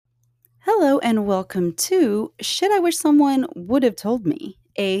Hello and welcome to Shit I Wish Someone Would Have Told Me,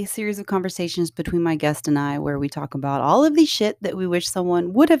 a series of conversations between my guest and I where we talk about all of the shit that we wish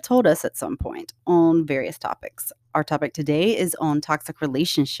someone would have told us at some point on various topics. Our topic today is on toxic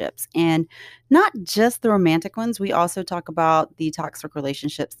relationships, and not just the romantic ones. We also talk about the toxic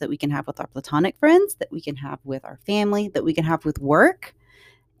relationships that we can have with our platonic friends, that we can have with our family, that we can have with work,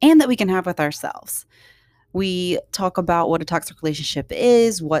 and that we can have with ourselves. We talk about what a toxic relationship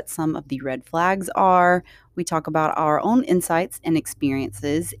is, what some of the red flags are. We talk about our own insights and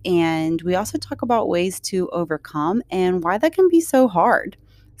experiences. And we also talk about ways to overcome and why that can be so hard.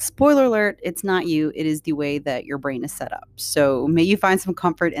 Spoiler alert, it's not you, it is the way that your brain is set up. So may you find some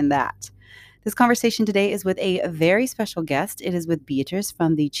comfort in that. This conversation today is with a very special guest. It is with Beatrice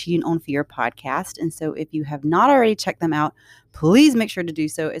from the Cheating on Fear podcast. And so if you have not already checked them out, please make sure to do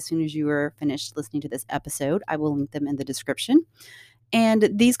so as soon as you are finished listening to this episode. I will link them in the description. And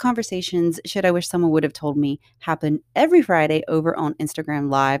these conversations, Shit I Wish Someone Would Have Told Me, happen every Friday over on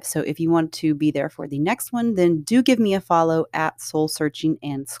Instagram Live. So if you want to be there for the next one, then do give me a follow at Soul Searching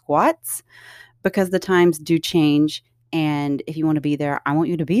and Squats, because the times do change. And if you want to be there, I want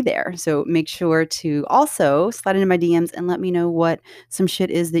you to be there. So make sure to also slide into my DMs and let me know what some shit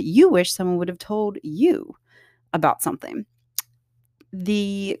is that you wish someone would have told you about something.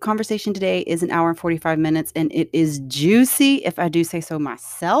 The conversation today is an hour and 45 minutes, and it is juicy, if I do say so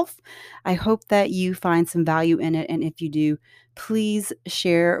myself. I hope that you find some value in it. And if you do, please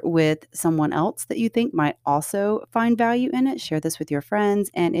share with someone else that you think might also find value in it. Share this with your friends.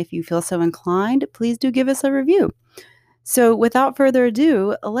 And if you feel so inclined, please do give us a review. So without further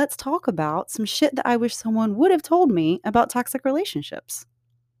ado, let's talk about some shit that I wish someone would have told me about toxic relationships.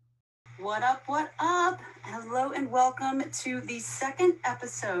 What up, what up? Hello and welcome to the second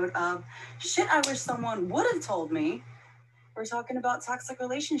episode of Shit I Wish Someone Would Have Told Me. We're talking about toxic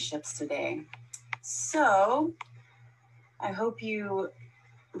relationships today. So I hope you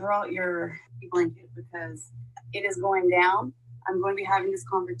brought your blanket because it is going down. I'm going to be having this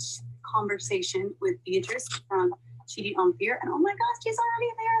conversation with Beatrice from Cheating on Fear. And oh my gosh, she's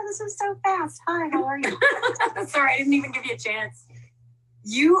already there. This is so fast. Hi, how are you? Sorry, I didn't even give you a chance.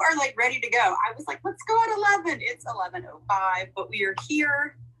 You are like ready to go. I was like, let's go at 11. It's 11:05, but we are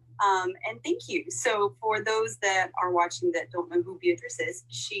here. And thank you. So for those that are watching that don't know who Beatrice is,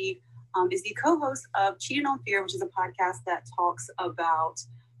 she is the co-host of Cheating on Fear, which is a podcast that talks about,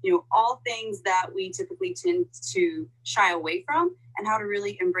 all things that we typically tend to shy away from and how to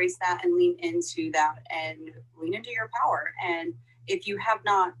really embrace that and lean into that and lean into your power. And if you have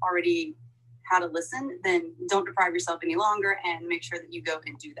not already had to listen, then don't deprive yourself any longer and make sure that you go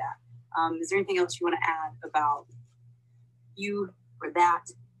and do that. Is there anything else you want to add about you or that?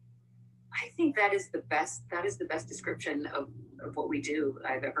 I think that is the best description of what we do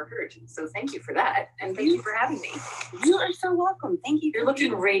I've ever heard. So thank you for that. And thank you for having me. You are so welcome. Thank you. You're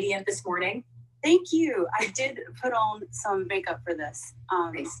looking radiant this morning. Thank you. I did put on some makeup for this.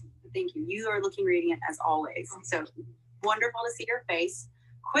 Nice. Thank you. You are looking radiant as always. So wonderful to see your face.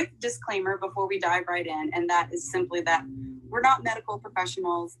 Quick disclaimer before we dive right in, and that is simply that we're not medical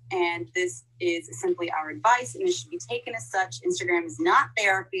professionals, and this is simply our advice, and it should be taken as such. Instagram is not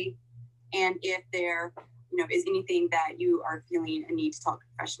therapy, and if there, is anything that you are feeling a need to talk to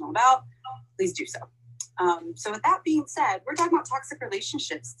a professional about, please do so. So with that being said, we're talking about toxic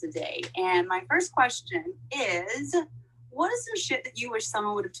relationships today, and my first question is, what is some shit that you wish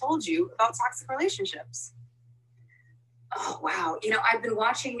someone would have told you about toxic relationships? Oh, wow. I've been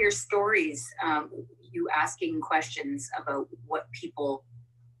watching your stories, you asking questions about what people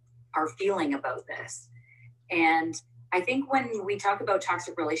are feeling about this. And I think when we talk about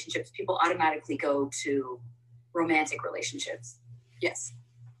toxic relationships, people automatically go to romantic relationships. Yes.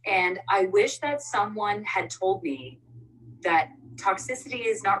 And I wish that someone had told me that toxicity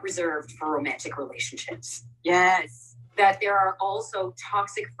is not reserved for romantic relationships. Yes. That there are also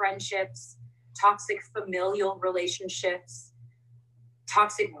toxic friendships, toxic familial relationships,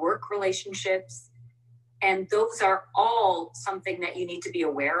 toxic work relationships. And those are all something that you need to be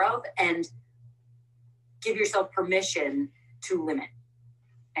aware of and give yourself permission to limit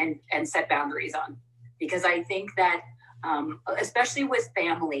and set boundaries on. Because I think that, especially with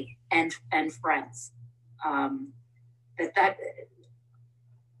family and friends, I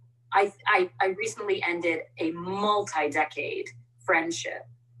recently ended a multi-decade friendship,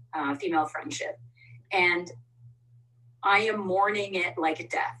 female friendship, and I am mourning it like a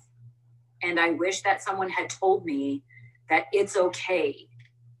death. And I wish that someone had told me that it's okay,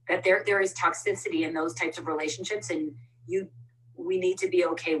 that there is toxicity in those types of relationships, and we need to be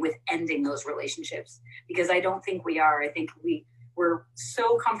okay with ending those relationships, because I don't think we are. I think we We're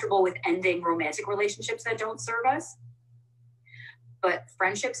so comfortable with ending romantic relationships that don't serve us, but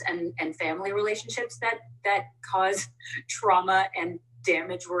friendships and family relationships that cause trauma and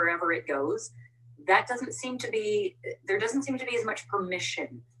damage wherever it goes, there doesn't seem to be as much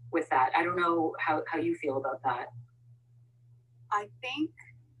permission with that. I don't know how you feel about that. I think,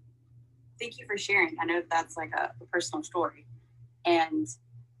 thank you for sharing. I know that's like a personal story. And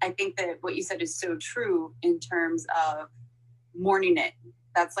I think that what you said is so true in terms of mourning it.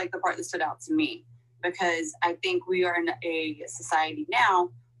 That's like the part that stood out to me, because I think we are in a society now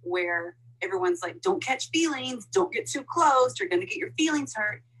where everyone's like, don't catch feelings, don't get too close, you're going to get your feelings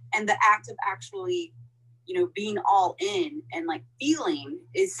hurt. And the act of actually, being all in and like feeling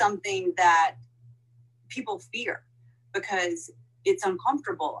is something that people fear because it's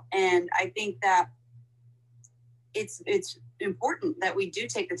uncomfortable. And I think that it's important that we do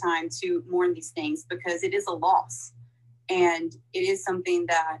take the time to mourn these things, because it is a loss. And it is something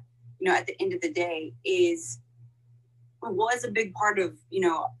that, at the end of the day was a big part of,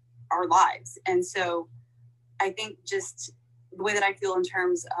 our lives. And so I think just the way that I feel in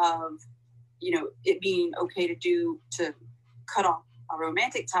terms of, it being okay to cut off a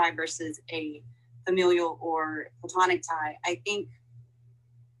romantic tie versus a familial or platonic tie, I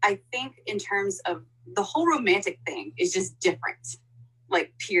think in terms of the whole romantic thing is just different,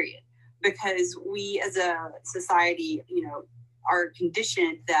 like, period. Because we as a society, are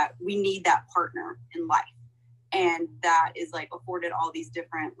conditioned that we need that partner in life. And that is like afforded all these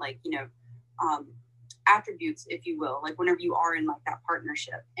different, like, attributes, if you will, like whenever you are in like that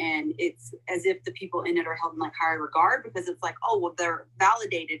partnership. And it's as if the people in it are held in like higher regard, because it's like, oh, well, they're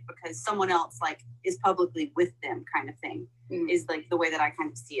validated because someone else like is publicly with them, kind of thing, is like the way that I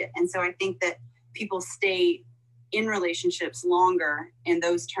kind of see it. And so I think that people stay in relationships longer in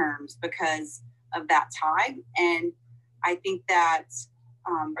those terms because of that tie. And I think that,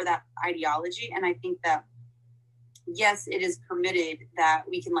 or that ideology. And I think that, yes, it is permitted that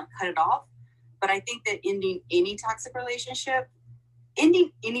we can like cut it off. But I think that ending any toxic relationship,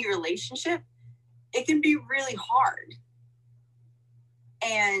 ending any relationship, it can be really hard.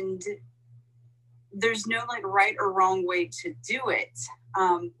 And there's no like right or wrong way to do it.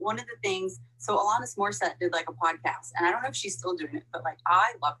 One of the things, so Alanis Morissette did like a podcast, and I don't know if she's still doing it, but like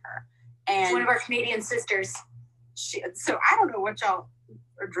I love her. And it's one of our Canadian sisters. So I don't know what y'all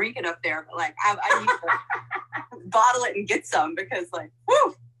are drinking up there, but like I need to bottle it and get some, because like,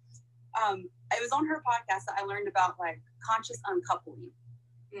 whoo! It was on her podcast that I learned about like conscious uncoupling.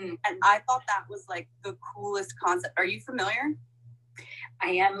 And I thought that was like the coolest concept. Are you familiar?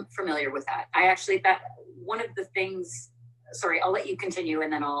 I am familiar with that. I actually, that one of the things, sorry, I'll let you continue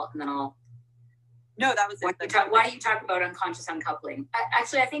and then I'll. No, that was it. Why do you talk about unconscious uncoupling?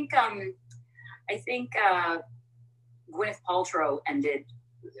 Actually, I think Gwyneth Paltrow ended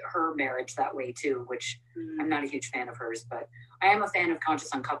her marriage that way too, which I'm not a huge fan of hers, but I am a fan of conscious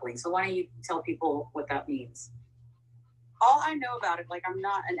uncoupling. So why don't you tell people what that means? All I know about it, like I'm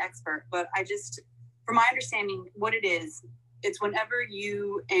not an expert, but I just, from my understanding, what it is, it's whenever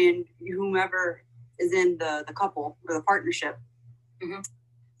you and whomever is in the couple or the partnership,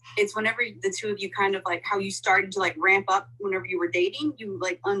 it's whenever the two of you kind of like how you started to like ramp up whenever you were dating, you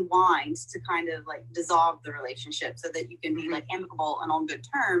like unwind to kind of like dissolve the relationship so that you can be like amicable and on good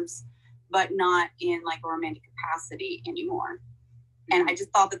terms, but not in like a romantic capacity anymore. And I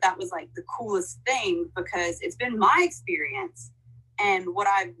just thought that was like the coolest thing, because it's been my experience and what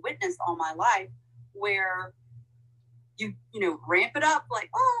I've witnessed all my life, where you ramp it up like,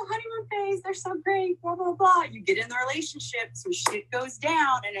 oh, honeymoon phase, they're so great, blah, blah, blah. You get in the relationship, some shit goes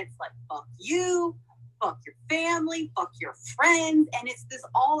down, and it's like, fuck you, fuck your family, fuck your friends. And it's this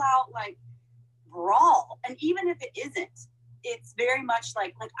all out like brawl. And even if it isn't, it's very much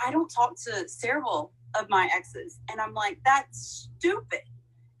like I don't talk to several of my exes. And I'm like, that's stupid.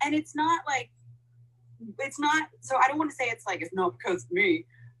 And it's not, so I don't want to say it's like, it's not because of me,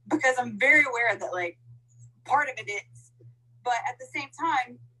 because I'm very aware that like part of it is. But at the same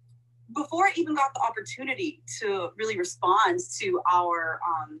time, before I even got the opportunity to really respond to our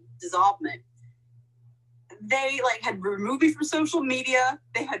dissolvement, they like had removed me from social media.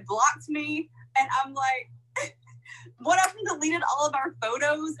 They had blocked me. And I'm like, what if we deleted all of our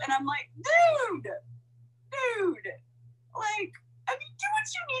photos? And I'm like, dude, like, I mean, do what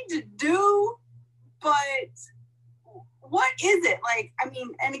you need to do, but what is it? Like, I mean,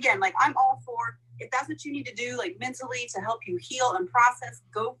 and again, like, I'm all for, if that's what you need to do, like mentally to help you heal and process,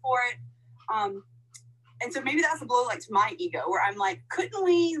 go for it. And so maybe that's a blow like to my ego, where I'm like, couldn't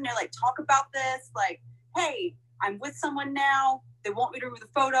we, like talk about this? Like, hey, I'm with someone now. they want me to remove the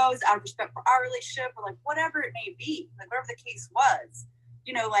photos out of respect for our relationship, or like whatever it may be, like whatever the case was.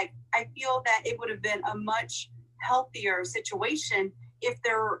 You know, like I feel that it would have been a much healthier situation if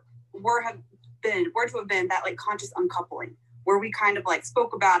there were to have been that like conscious uncoupling, where we kind of like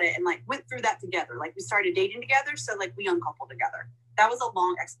spoke about it and like went through that together. Like we started dating together, so like we uncoupled together. That was a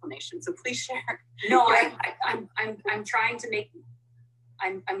long explanation, so please share. No, I'm trying to make.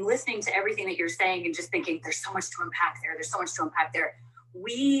 I'm listening to everything that you're saying and just thinking there's so much to unpack there. There's so much to unpack there.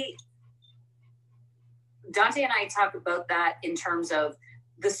 Dante and I talk about that in terms of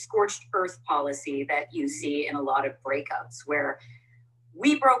the scorched earth policy that you see in a lot of breakups, where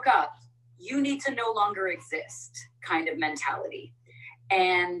we broke up, you need to no longer exist kind of mentality.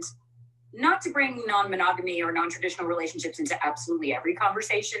 And not to bring non-monogamy or non-traditional relationships into absolutely every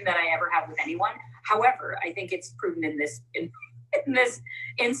conversation that I ever have with anyone. However, I think it's prudent in this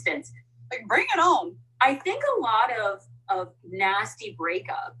instance. Like, bring it on. I think a lot of nasty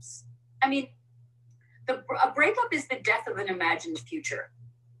breakups, I mean, a breakup is the death of an imagined future,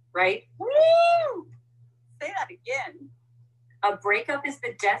 right? Woo! Say that again. A breakup is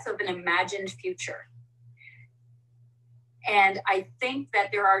the death of an imagined future. And I think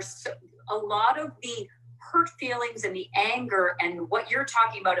that there are a lot of the hurt feelings and the anger and what you're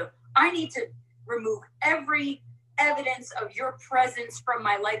talking about of, I need to remove every evidence of your presence from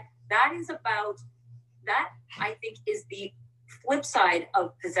my life. That I think is the flip side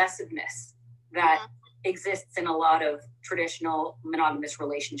of possessiveness that exists in a lot of traditional monogamous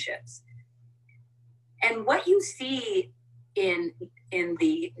relationships. And what you see in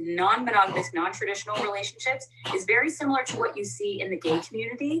the non-monogamous, non-traditional relationships is very similar to what you see in the gay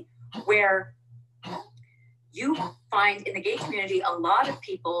community, where you find in the gay community a lot of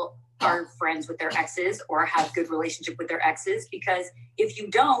people are friends with their exes or have good relationship with their exes, because if you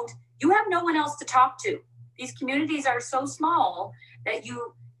don't, you have no one else to talk to. These communities are so small that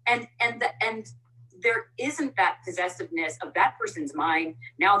you and there isn't that possessiveness of that person's mind.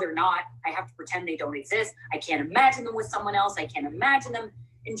 Now they're not. I have to pretend they don't exist. I can't imagine them with someone else. I can't imagine them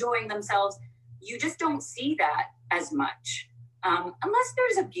enjoying themselves. You just don't see that as much, unless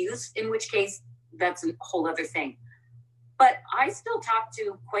there's abuse, in which case that's a whole other thing. But I still talk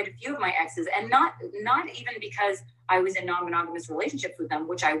to quite a few of my exes, and not even because I was in non-monogamous relationships with them,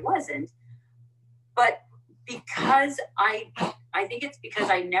 which I wasn't, but because I think it's because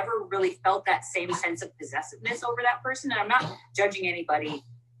I never really felt that same sense of possessiveness over that person. And I'm not judging anybody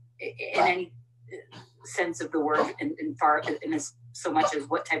in any sense of the word in so much as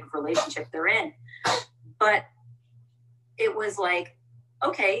what type of relationship they're in. But it was like,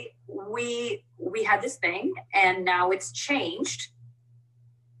 okay, we had this thing and now it's changed.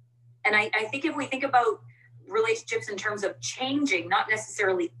 And I think if we think about relationships in terms of changing, not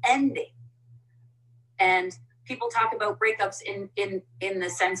necessarily ending, and people talk about breakups in the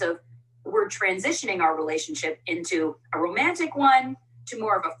sense of we're transitioning our relationship into a romantic one, to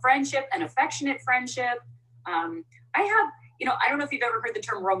more of a friendship, an affectionate friendship. I don't know if you've ever heard the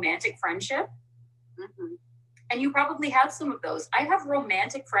term romantic friendship. Mm-hmm. And you probably have some of those. I have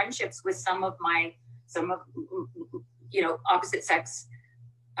romantic friendships with some of opposite sex,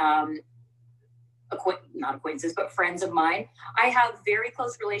 not acquaintances, but friends of mine. I have very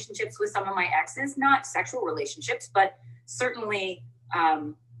close relationships with some of my exes, not sexual relationships, but certainly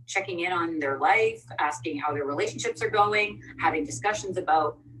checking in on their life, asking how their relationships are going, having discussions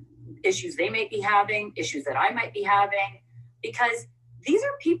about issues they might be having, issues that I might be having, because these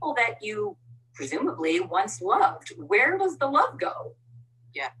are people that you presumably once loved. Where does the love go?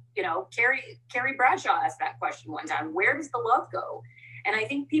 Yeah. Carrie Bradshaw asked that question one time. Where does the love go? And I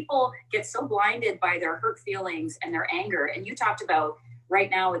think people get so blinded by their hurt feelings and their anger. And you talked about right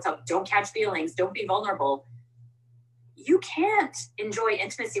now, it's up, don't catch feelings, don't be vulnerable. You can't enjoy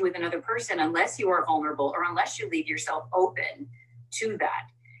intimacy with another person unless you are vulnerable or unless you leave yourself open to that.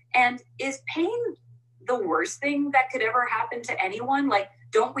 And is pain the worst thing that could ever happen to anyone? Like,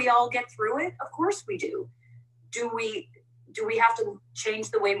 don't we all get through it? Of course we do. Do we have to change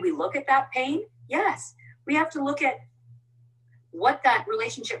the way we look at that pain? Yes. We have to look at what that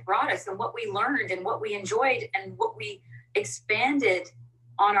relationship brought us and what we learned and what we enjoyed and what we expanded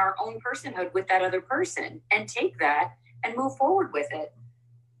on our own personhood with that other person, and take that and move forward with it.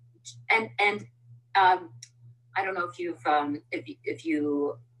 And I don't know if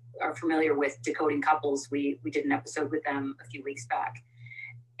you are familiar with Decoding Couples. We did an episode with them a few weeks back,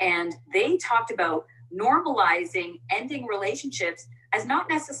 and they talked about normalizing ending relationships as not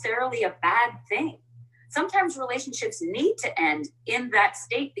necessarily a bad thing. Sometimes relationships need to end in that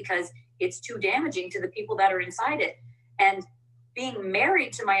state because it's too damaging to the people that are inside it. And being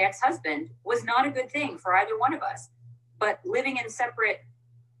married to my ex-husband was not a good thing for either one of us. but living in separate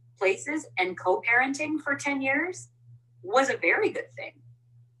places and co-parenting for 10 years was a very good thing.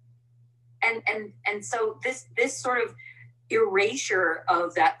 And so this sort of erasure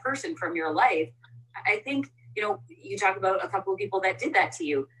of that person from your life, I think, you talk about a couple of people that did that to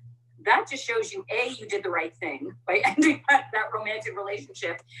you. That just shows you, A, you did the right thing by ending that romantic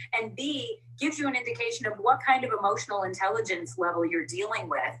relationship, and B, gives you an indication of what kind of emotional intelligence level you're dealing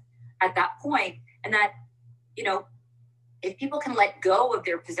with at that point. And that, if people can let go of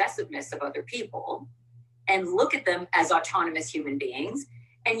their possessiveness of other people and look at them as autonomous human beings,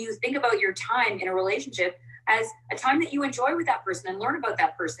 and you think about your time in a relationship as a time that you enjoy with that person and learn about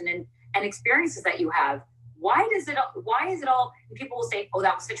that person and experiences that you have, why is it all, and people will say, oh,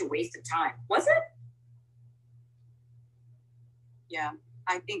 that was such a waste of time. Was it? Yeah,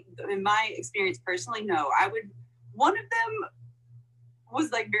 I think in my experience personally, no. One of them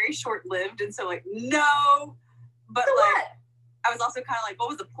was like very short-lived, and so like, no, but so like, what? I was also kind of like, what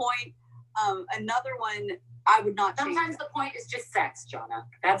was the point? Another one, I would not change. Sometimes the point is just sex,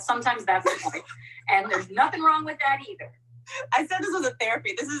 Jonna. Sometimes that's the point. And there's nothing wrong with that either. I said this was a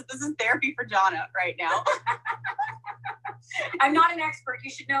therapy. This is therapy for Jonna right now. I'm not an expert. You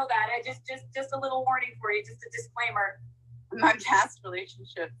should know that. I just a little warning for you, just a disclaimer. My past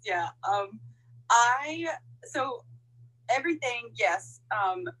relationships, yeah. So everything, yes.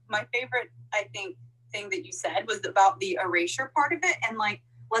 My favorite, I think, thing that you said was about the erasure part of it, and like,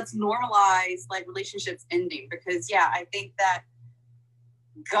 let's normalize like relationships ending, because I think that,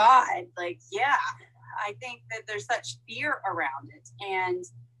 God, like, I think that there's such fear around it. And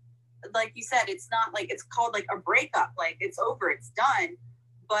like you said, it's not like it's called like a breakup, like it's over, it's done.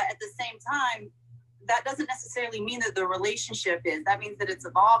 But at the same time, that doesn't necessarily mean that the relationship is. That means that it's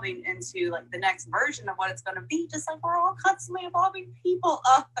evolving into like the next version of what it's going to be, just like we're all constantly evolving people.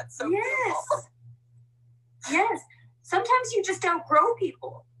 Oh, that's so beautiful. Yes. Sometimes you just outgrow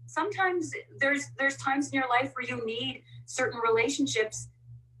people. Sometimes there's times in your life where you need certain relationships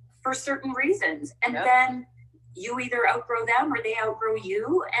for certain reasons, and then you either outgrow them or they outgrow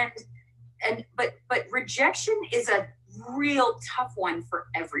you. But rejection is a real tough one for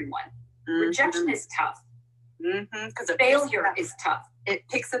everyone. Mm-hmm. Rejection is tough. Mm-hmm. Because failure is tough. It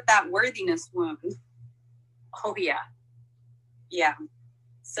picks up that worthiness wound. Oh yeah. Yeah.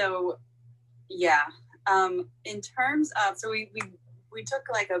 So in terms of, so we took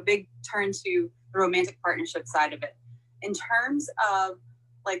like a big turn to the romantic partnership side of it. In terms of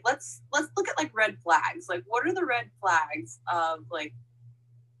like, let's look at like red flags. Like, what are the red flags of like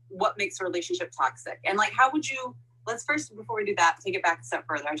what makes a relationship toxic? And like, how would you, let's first, before we do that, take it back a step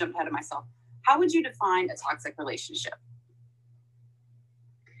further. I jumped ahead of myself. How would you define a toxic relationship?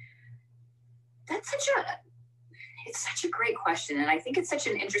 It's such a great question. And I think it's such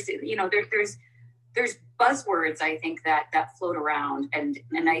an interesting, there's buzzwords, I think, that float around. And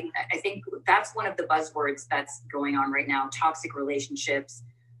I think that's one of the buzzwords that's going on right now. Toxic relationships,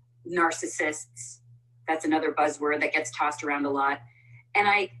 narcissists. That's another buzzword that gets tossed around a lot.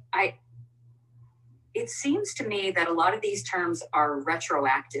 And it seems to me that a lot of these terms are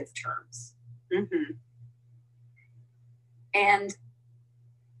retroactive terms. Mm-hmm. And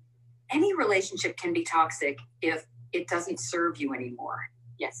any relationship can be toxic if it doesn't serve you anymore.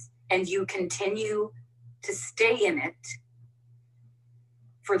 Yes. And you continue to stay in it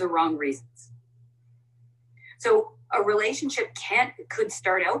for the wrong reasons. So a relationship could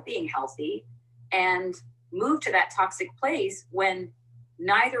start out being healthy and move to that toxic place when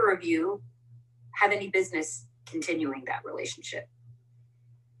neither of you have any business continuing that relationship.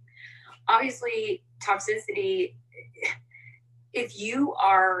 Obviously, toxicity, if you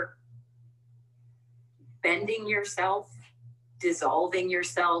are bending yourself, dissolving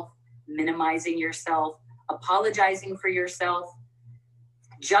yourself, minimizing yourself, apologizing for yourself,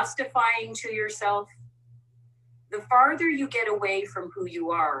 justifying to yourself, the farther you get away from who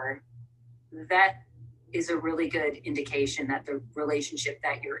you are, that is a really good indication that the relationship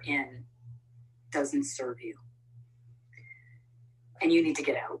that you're in doesn't serve you. And you need to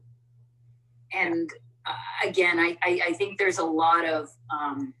get out. And again, I think there's a lot of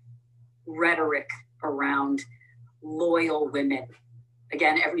rhetoric around loyal women.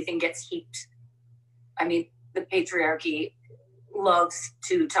 Again, everything gets heaped. I mean, the patriarchy loves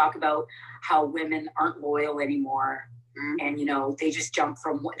to talk about how women aren't loyal anymore. Mm-hmm. And, they just jump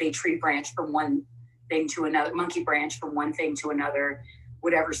they tree branch from one thing to another, monkey branch from one thing to another,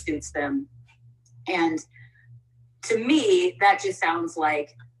 whatever suits them. And to me, that just sounds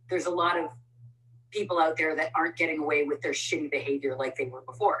like there's a lot of people out there that aren't getting away with their shitty behavior like they were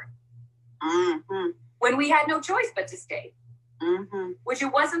before. Mm-hmm. When we had no choice but to stay. Mm-hmm. Which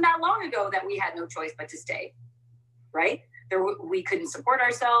it wasn't that long ago that we had no choice but to stay. right? We couldn't support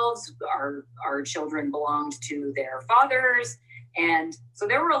ourselves. Our children belonged to their fathers. And so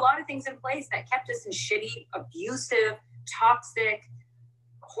there were a lot of things in place that kept us in shitty, abusive, toxic,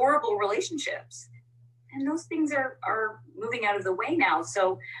 horrible relationships. And those things are moving out of the way now.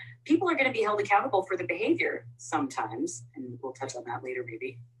 So people are going to be held accountable for the behavior sometimes. And we'll touch on that later,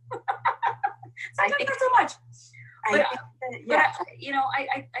 maybe. Sometimes not so much. But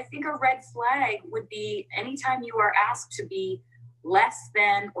I think a red flag would be anytime you are asked to be less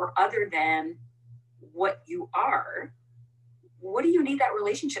than or other than what you are, what do you need that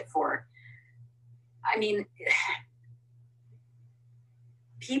relationship for? I mean,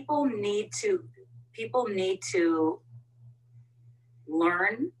 people need to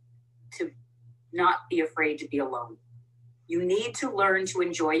learn to not be afraid to be alone. You need to learn to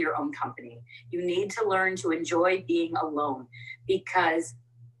enjoy your own company. You need to learn to enjoy being alone, because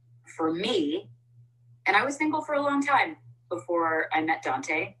for me, and I was single for a long time before I met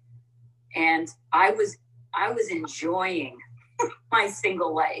Dante, and I was enjoying my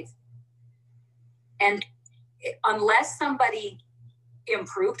single life. And unless somebody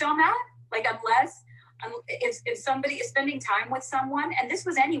improved on that, like if somebody is spending time with someone, and this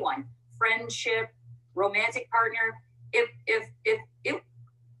was anyone, friendship, romantic partner, if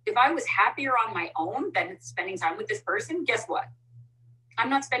I was happier on my own than spending time with this person, guess what? I'm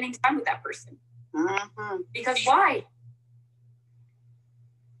not spending time with that person. Mm-hmm. Because why?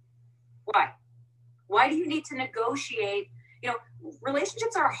 Why do you need to negotiate?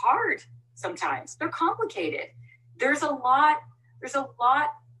 Relationships are hard sometimes. They're complicated. There's a lot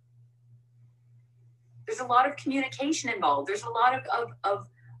of communication involved. There's a lot of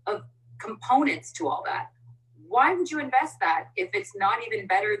components to all that. Why would you invest that if it's not even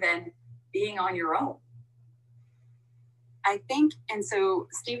better than being on your own? I think, and so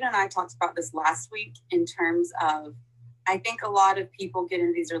Stephen and I talked about this last week in terms of, I think a lot of people get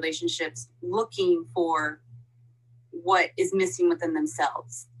into these relationships looking for what is missing within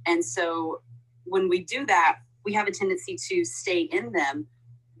themselves. And so when we do that, we have a tendency to stay in them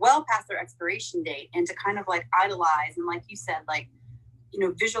well past their expiration date and to kind of like idolize and, like you said, like,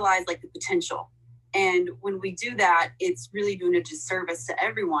 visualize like the potential. And when we do that, it's really doing a disservice to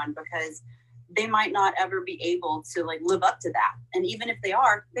everyone, because they might not ever be able to like live up to that. And even if they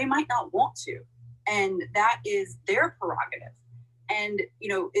are, they might not want to. And that is their prerogative. And,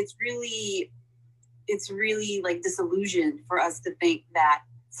 it's really like disillusioned for us to think that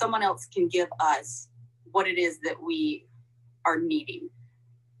someone else can give us what it is that we are needing.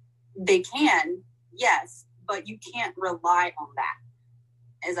 They can, yes, but you can't rely on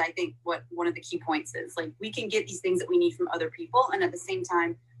that. As I think what one of the key points is, like, we can get these things that we need from other people, and at the same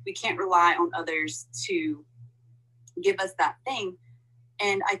time, we can't rely on others to give us that thing.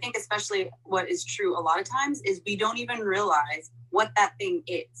 And I think especially what is true a lot of times is we don't even realize what that thing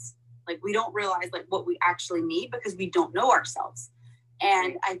is. Like, we don't realize like what we actually need because we don't know ourselves.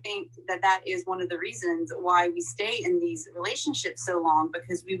 And I think that is one of the reasons why we stay in these relationships so long,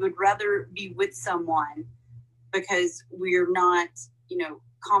 because we would rather be with someone because we're not,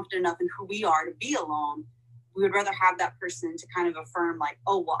 confident enough in who we are to be alone. We would rather have that person to kind of affirm like,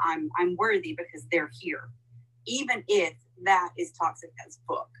 oh, well, I'm worthy because they're here. Even if that is toxic as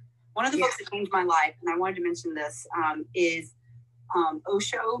book. One of the books that changed my life, and I wanted to mention this, is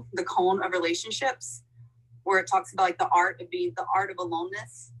Osho, The Cone of Relationships, where it talks about like the art of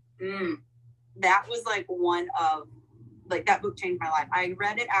aloneness. That was like one of, like, that book changed my life. I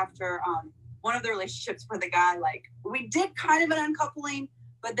read it after one of the relationships where the guy, like, we did kind of an uncoupling,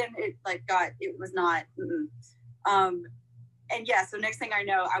 but then it was not. And yeah, so next thing I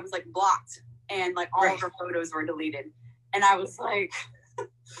know, I was like blocked, and like all of her photos were deleted. And I was like,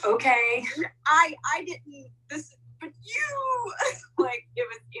 okay, I didn't this, but you, like, it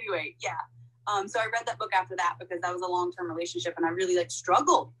was, anyway, yeah. So I read that book after that because that was a long-term relationship, and I really like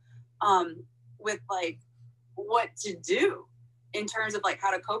struggled with like what to do in terms of like how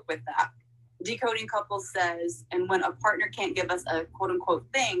to cope with that. Decoding Couples says, and when a partner can't give us a quote unquote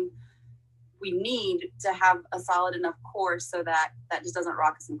thing, we need to have a solid enough core so that just doesn't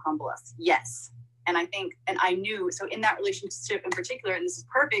rock us and crumble us. Yes. And I think, and I knew, so in that relationship in particular, and this is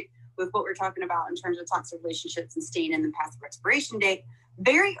perfect with what we're talking about in terms of toxic relationships and staying in the past their expiration date,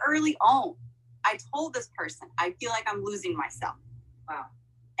 very early on, I told this person, I feel like I'm losing myself. Wow.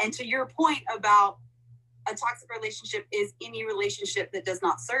 And to your point about a toxic relationship is any relationship that does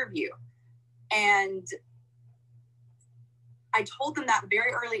not serve you. And I told them that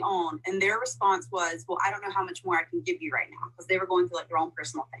very early on, and their response was, well, I don't know how much more I can give you right now, because they were going through like their own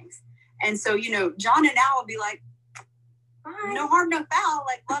personal things. And so, John and Al would be like, Bye. No harm, no foul.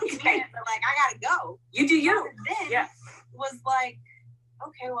 Like, love you, man, but like, I gotta go. You do you. And then was like,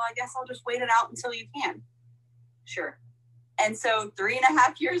 okay, well, I guess I'll just wait it out until you can. Sure. And so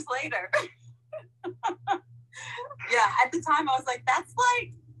 3.5 years later, at the time I was like, that's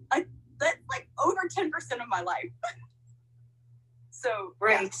like over 10% of my life. So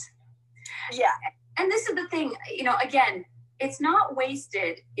right. Yeah. And this is the thing, again, it's not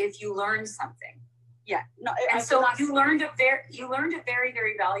wasted if you learn something. Yeah. No. And so you learned a very,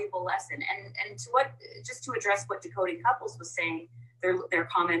 very valuable lesson. And just to address what Decoding Couples was saying, their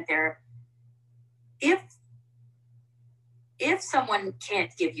comment there, if someone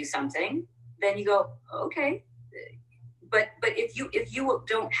can't give you something, then you go, okay. But if you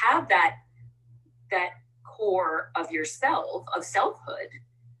don't have that core of yourself, of selfhood,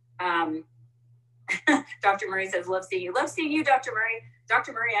 Dr. Murray says, love seeing you. Love seeing you, Dr. Murray.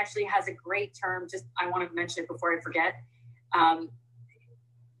 Dr. Murray actually has a great term, I want to mention it before I forget,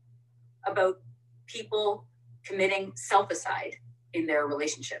 about people committing self-aside in their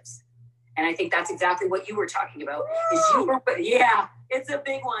relationships. And I think that's exactly what you were talking about. It's a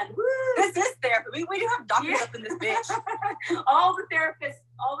big one. Woo! This is therapy. We do have doctors up in this bitch. all the therapists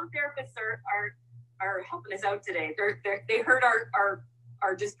are helping us out today. They heard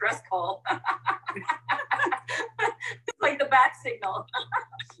our distress call. It's like the bat signal.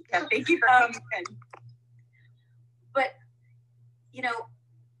 Yeah, thank you for but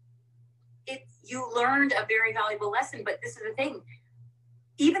you learned a very valuable lesson. But this is the thing: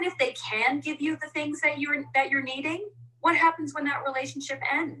 even if they can give you the things that you're needing, what happens when that relationship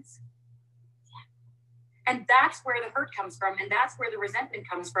ends? And that's where the hurt comes from, and that's where the resentment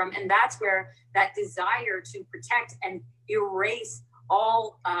comes from, and that's where that desire to protect and erase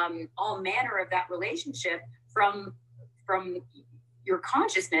all manner of that relationship from your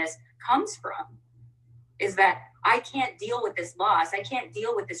consciousness comes from. Is that I can't deal with this loss, I can't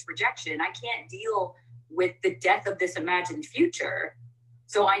deal with this rejection, I can't deal with the death of this imagined future,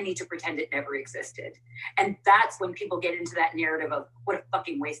 so I need to pretend it never existed. And that's when people get into that narrative of what a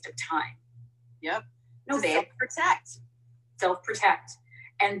fucking waste of time. Yep. No, babe. Self-protect.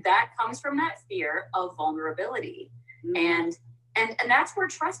 And that comes from that fear of vulnerability. Mm-hmm. And that's where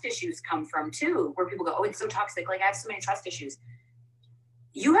trust issues come from too, where people go, oh, it's so toxic. Like, I have so many trust issues.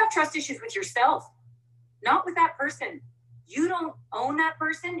 You have trust issues with yourself, not with that person. You don't own that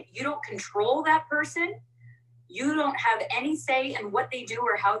person. You don't control that person. You don't have any say in what they do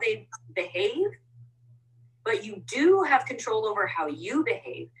or how they behave, but you do have control over how you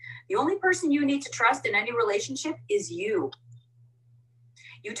behave. The only person you need to trust in any relationship is you.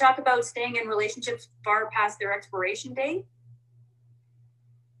 You talk about staying in relationships far past their expiration date.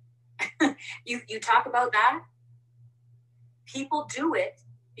 You talk about that. People do it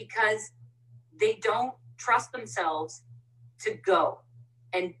because they don't trust themselves to go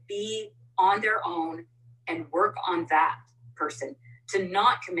and be on their own and work on that person, to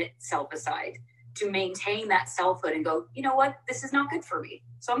not commit self-aside, to maintain that selfhood and go, you know what, this is not good for me.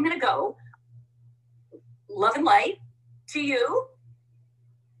 So I'm going to go. Love and light to you.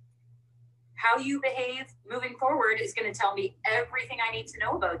 How you behave moving forward is going to tell me everything I need to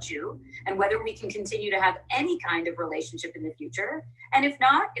know about you and whether we can continue to have any kind of relationship in the future. And if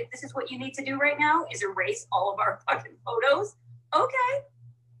not, if this is what you need to do right now is erase all of our fucking photos, okay.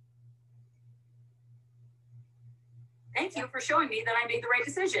 Thank you for showing me that I made the right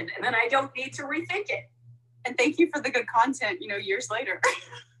decision and then I don't need to rethink it. And thank you for the good content, years later.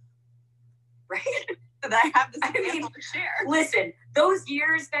 Right? That I have this example to share. Listen, those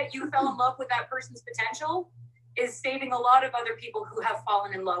years that you fell in love with that person's potential is saving a lot of other people who have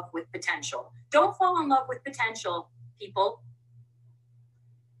fallen in love with potential. Don't fall in love with potential, people.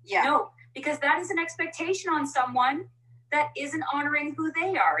 Yeah. No, because that is an expectation on someone that isn't honoring who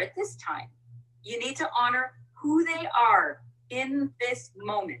they are at this time. You need to honor who they are in this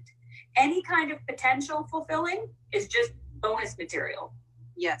moment. Any kind of potential fulfilling is just bonus material.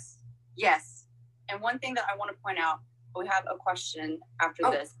 Yes. And one thing that I want to point out, we have a question after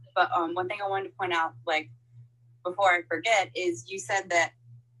this, but one thing I wanted to point out, like, before I forget, is you said that,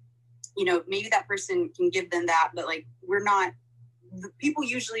 maybe that person can give them that, but like, the people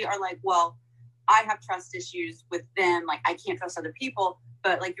usually are like, well, I have trust issues with them. Like, I can't trust other people,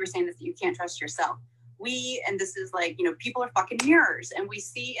 but like you were saying, that you can't trust yourself. And this is like, people are fucking mirrors, and we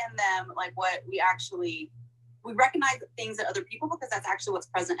see in them like what we recognize things in other people because that's actually what's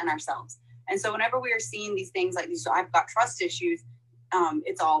present in ourselves. And so whenever we are seeing these things like these, so I've got trust issues,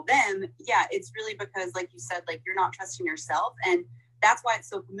 it's all them. Yeah, it's really because, like you said, like, you're not trusting yourself. And that's why it's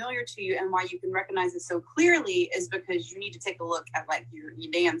so familiar to you, and why you can recognize it so clearly is because you need to take a look at like your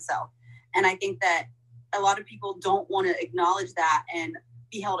damn self. And I think that a lot of people don't want to acknowledge that and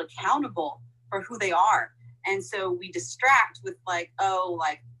be held accountable for who they are. And so we distract with like, oh,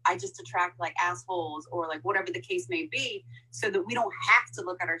 like I just attract like assholes or like whatever the case may be, so that we don't have to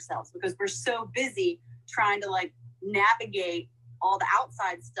look at ourselves, because we're so busy trying to like navigate all the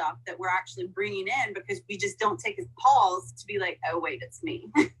outside stuff that we're actually bringing in, because we just don't take a pause to be like, oh wait, it's me.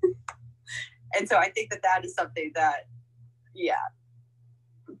 And so I think that that is something that, yeah.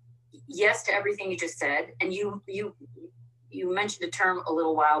 Yes to everything you just said. And you mentioned a term a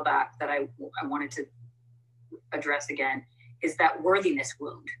little while back that I wanted to address again, is that worthiness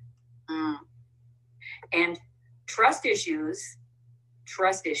wound. And trust issues,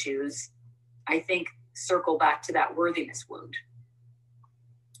 I think, circle back to that worthiness wound.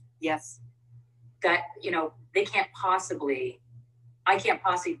 Yes. That, you know, I can't possibly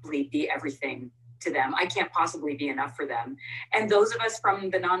be everything to them. I can't possibly be enough for them. And those of us from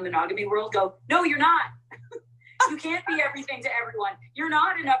the non-monogamy world go, no, you're not. You can't be everything to everyone. You're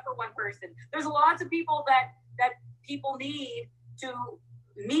not enough for one person. There's lots of people that people need to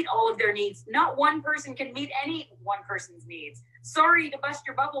meet all of their needs. Not one person can meet any one person's needs. Sorry to bust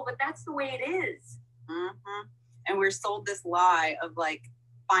your bubble, but that's the way it is. Mm-hmm. And we're sold this lie of like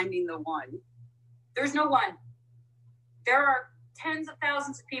finding the one. There's no one. There are tens of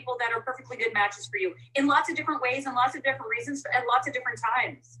thousands of people that are perfectly good matches for you in lots of different ways and lots of different reasons at lots of different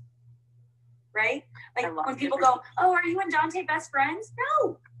times. Right? Like when people go, oh, are you and Dante best friends?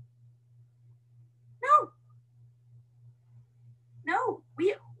 No.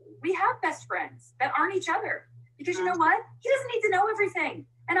 We have best friends that aren't each other, because you know what? He doesn't need to know everything,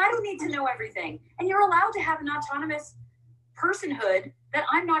 and I don't need to know everything. And you're allowed to have an autonomous personhood that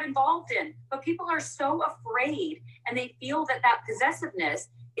I'm not involved in. But people are so afraid, and they feel that possessiveness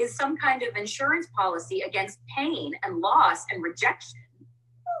is some kind of insurance policy against pain and loss and rejection.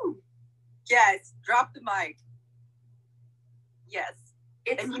 Ooh. Yes, drop the mic. Yes.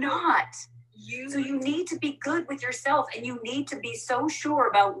 It's not. So you need to be good with yourself, and you need to be so sure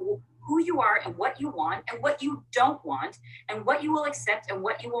about who you are and what you want and what you don't want and what you will accept and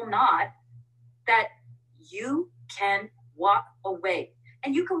what you will not, that you can walk away.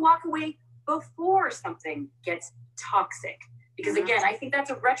 And you can walk away before something gets toxic. Because again, I think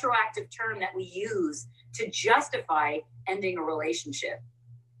that's a retroactive term that we use to justify ending a relationship.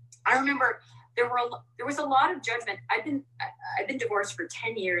 I remember there was a lot of judgment. I've been divorced for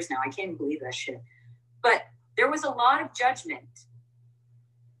 10 years now. I can't even believe that shit. But there was a lot of judgment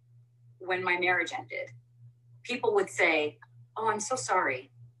when my marriage ended. People would say, oh, I'm so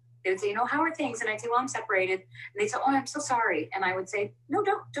sorry. They would say, you know, how are things? And I'd say, well, I'm separated. And they'd say, oh, I'm so sorry. And I would say, no,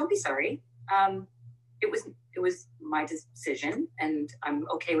 don't be sorry. It was my decision and I'm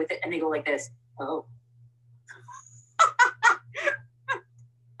okay with it. And they go like this, oh.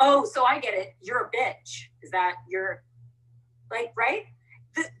 Oh, so I get it. You're a bitch. Is that you're like, right?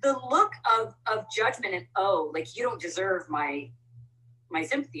 The look of judgment and, oh, like you don't deserve my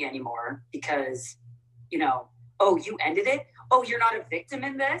sympathy anymore because, you know, oh, you ended it. Oh, you're not a victim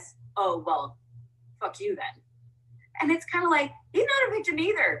in this. Oh, well, fuck you then. And it's kind of like, you're not a victim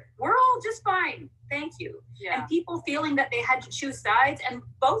either. We're all just fine. Thank you. Yeah. And people feeling that they had to choose sides. And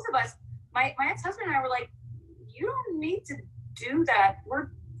both of us, my ex-husband and I were like, you don't need to do that. We're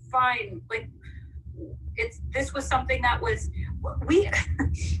fine. Like this was something that was, we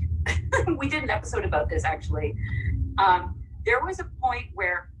did an episode about this actually. There was a point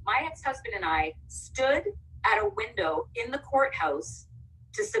where my ex-husband and I stood at a window in the courthouse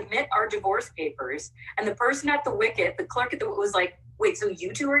to submit our divorce papers. And the person at the wicket, the clerk at the was like, wait, so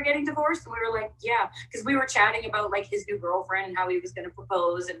you two are getting divorced? And we were like, yeah, because we were chatting about like his new girlfriend and how he was going to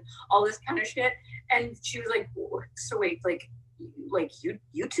propose and all this kind of shit. And she was like, so wait, like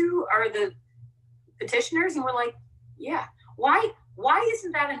you two are the petitioners? And we're like, yeah. Why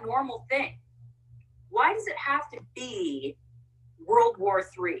isn't that a normal thing? Why does it have to be World War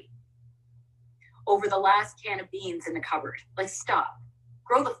III over the last can of beans in the cupboard? Like, stop.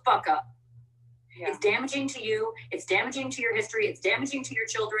 Grow the fuck up. Yeah. It's damaging to you. It's damaging to your history. It's damaging to your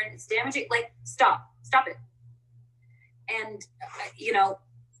children. It's damaging. Like, stop it. And, you know,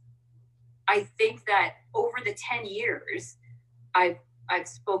 I think that over the 10 years, I've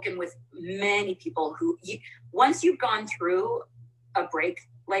spoken with many people who, once you've gone through a break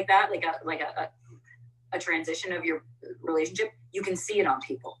like that, like a transition of your relationship, you can see it on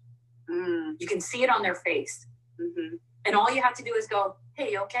people. You can see it on their face. Mm-hmm. And all you have to do is go,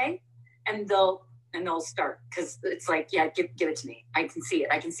 hey, okay? And they'll start, because it's like, yeah, give it to me. I can see it.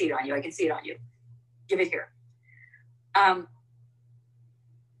 I can see it on you. I can see it on you. Give it here.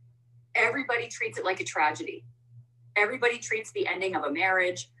 Everybody treats it like a tragedy. Everybody treats the ending of a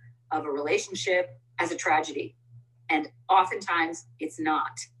marriage, of a relationship, as a tragedy. And oftentimes it's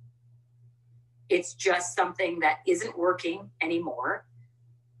not. It's just something that isn't working anymore.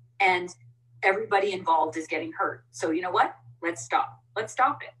 And everybody involved is getting hurt. So you know what? Let's stop. Let's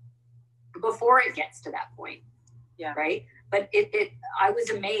stop it before it gets to that point. Yeah. Right. But I was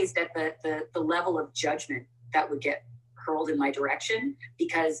amazed at the level of judgment that would get hurled in my direction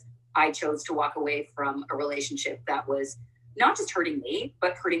because I chose to walk away from a relationship that was not just hurting me,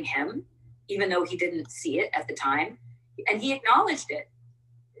 but hurting him, even though he didn't see it at the time. And he acknowledged it.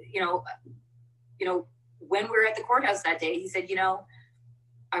 When we were at the courthouse that day, he said,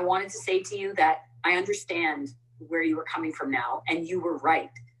 I wanted to say to you that I understand where you were coming from now, and you were right.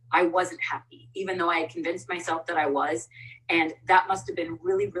 I wasn't happy, even though I had convinced myself that I was. And that must have been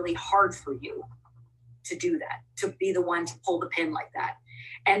really, really hard for you to do that, to be the one to pull the pin like that.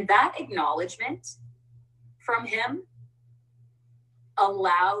 And that acknowledgement from him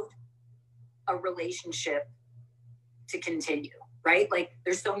allowed a relationship to continue, right? Like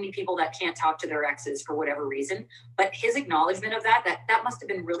there's so many people that can't talk to their exes for whatever reason, but his acknowledgement of that must have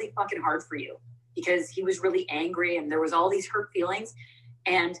been really fucking hard for you because he was really angry and there was all these hurt feelings.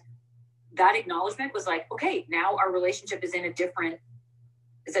 And that acknowledgement was like, okay, now our relationship is at a different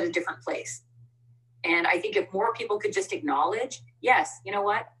place. And I think if more people could just acknowledge, yes, you know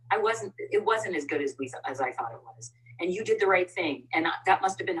what? It wasn't as good as I thought it was. And you did the right thing. And that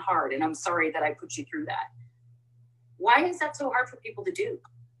must have been hard. And I'm sorry that I put you through that. Why is that so hard for people to do?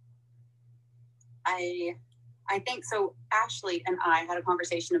 I think so. Ashley and I had a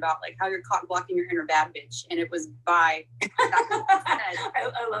conversation about like how you're caught blocking your inner bad bitch. And it was by,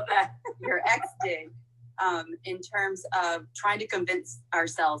 I love that. Your ex did, in terms of trying to convince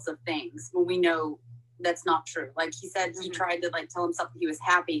ourselves of things when we know that's not true. Like he said, he tried to like tell himself that he was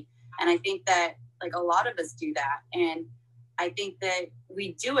happy. And I think that like a lot of us do that. And I think that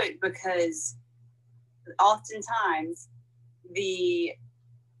we do it because oftentimes the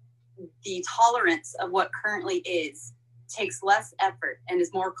tolerance of what currently is takes less effort and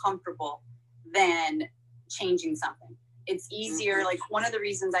is more comfortable than changing something. It's easier. Like one of the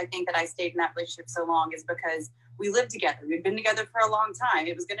reasons I think that I stayed in that relationship so long is because we lived together. We'd been together for a long time.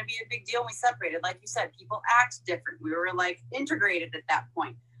 It was going to be a big deal when we separated. Like you said, people act different. We were like integrated at that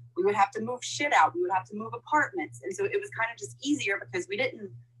point. We would have to move shit out. We would have to move apartments. And so it was kind of just easier because we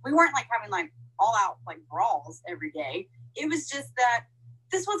weren't like having like all out like brawls every day. It was just that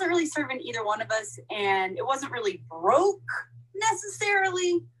this wasn't really serving either one of us, and it wasn't really broke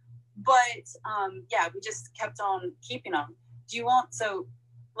necessarily, but we just kept on keeping them.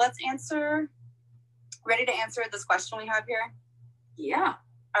 Let's ready to answer this question we have here? Yeah.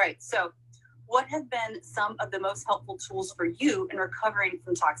 All right, so what have been some of the most helpful tools for you in recovering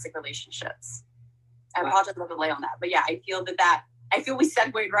from toxic relationships? I apologize for the delay on that, but yeah, I feel we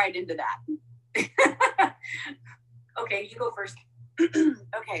segued right into that. Okay, you go first.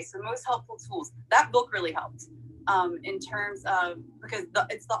 Okay, so most helpful tools. That book really helped in terms of, because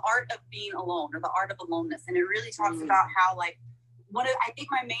it's the art of being alone, or the art of aloneness. And it really talks about how like, I think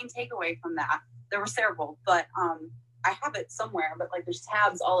my main takeaway from that, there were several, but I have it somewhere, but like there's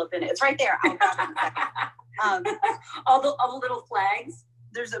tabs all up in it. It's right there. I'll grab it in a second. All the little flags.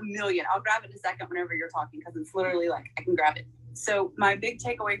 There's a million. I'll grab it in a second whenever you're talking, because it's literally like, I can grab it. So my big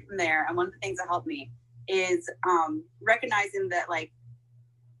takeaway from there, and one of the things that helped me, is recognizing that like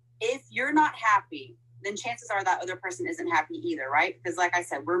if you're not happy, then chances are that other person isn't happy either, right? Because like I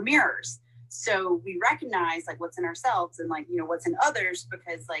said, we're mirrors. So we recognize like what's in ourselves and like, what's in others,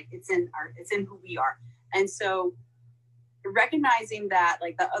 because like it's in who we are. And so recognizing that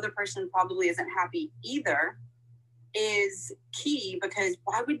like the other person probably isn't happy either is key, because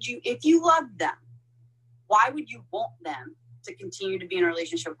if you love them, why would you want them to continue to be in a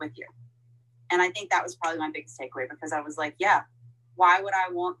relationship with you? And I think that was probably my biggest takeaway, because I was like, yeah, why would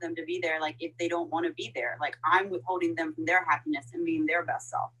I want them to be there? Like, if they don't want to be there, like I'm withholding them from their happiness and being their best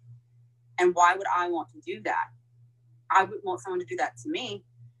self. And why would I want to do that? I wouldn't want someone to do that to me.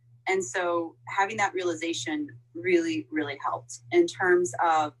 And so having that realization really, really helped. In terms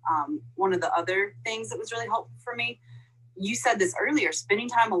of one of the other things that was really helpful for me, you said this earlier, spending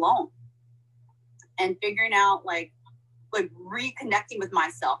time alone and figuring out like reconnecting with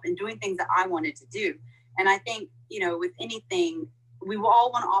myself and doing things that I wanted to do. And I think, with anything, we will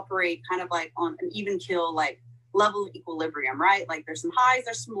all want to operate kind of like on an even keel, like level of equilibrium, right? Like there's some highs,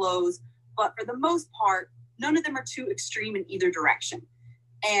 there's some lows, but for the most part, none of them are too extreme in either direction.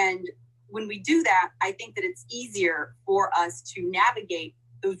 And when we do that, I think that it's easier for us to navigate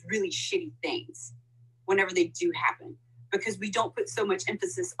those really shitty things whenever they do happen, because we don't put so much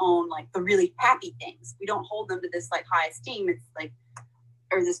emphasis on like the really happy things. We don't hold them to this like high esteem. It's like,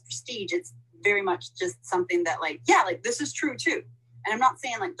 or this prestige. It's very much just something that like, yeah, like this is true too. And I'm not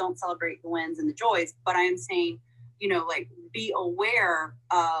saying like don't celebrate the wins and the joys, but I am saying, you know, like be aware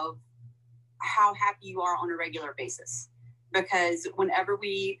of how happy you are on a regular basis. Because whenever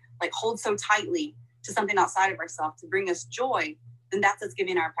we like hold so tightly to something outside of ourselves to bring us joy, then that's us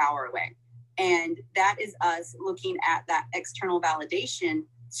giving our power away. And that is us looking at that external validation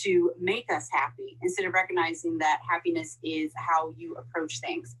to make us happy instead of recognizing that happiness is how you approach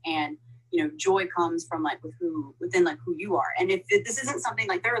things. And, you know, joy comes from like within like who you are. And if this isn't something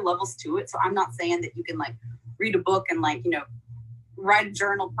like, there are levels to it. So I'm not saying that you can like read a book and like, you know, write a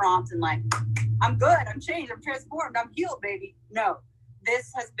journal prompt and like, I'm good, I'm changed, I'm transformed, I'm healed, baby. No,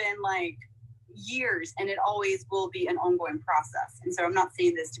 this has been like years and it always will be an ongoing process. And so I'm not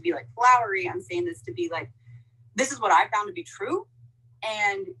saying this to be like flowery. I'm saying this to be like, this is what I found to be true.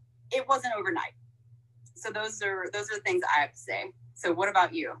 And it wasn't overnight. So those are the things I have to say. So what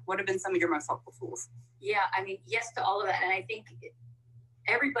about you? What have been some of your most helpful tools? Yeah, I mean, yes to all of that. And I think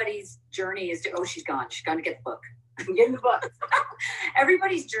everybody's journey is to, oh, she's gone to get the book. Get the book.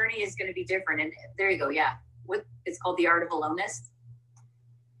 Everybody's journey is going to be different. And there you go. Yeah. What it's called, The Art of Aloneness.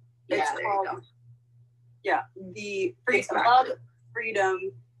 Yeah, there you go. Yeah. The love,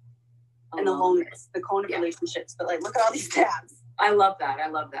 freedom, and the loneliness, the cone of relationships. But like, look at all these tabs. I love that.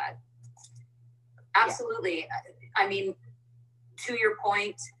 Absolutely. Yeah. I mean, to your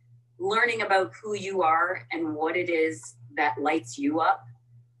point, learning about who you are and what it is that lights you up,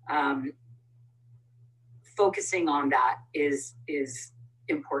 focusing on that is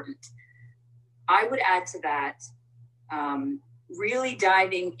important. I would add to that, really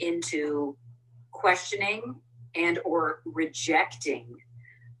diving into questioning and or rejecting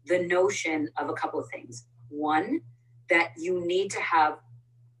the notion of a couple of things. One, that you need to have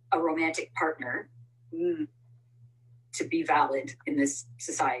a romantic partner to be valid in this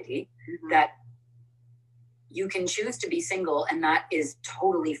society, that you can choose to be single and that is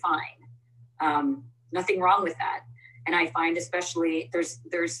totally fine. Nothing wrong with that. And I find especially there's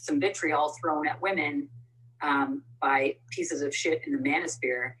some vitriol thrown at women by pieces of shit in the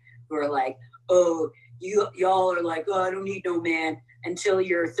manosphere who are like, oh, y'all are like, oh, I don't need no man until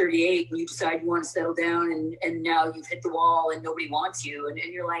you're 38 and you decide you want to settle down and now you've hit the wall and nobody wants you. And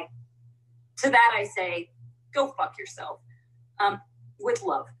you're like, to that I say, go fuck yourself, with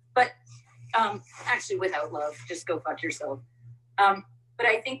love. But actually without love, just go fuck yourself. But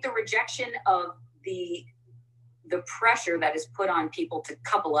I think the rejection of the pressure that is put on people to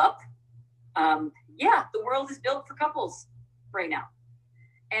couple up. The world is built for couples right now.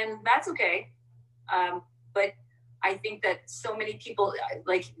 And that's okay. But I think that so many people,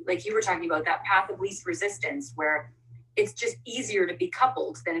 like you were talking about, that path of least resistance, where it's just easier to be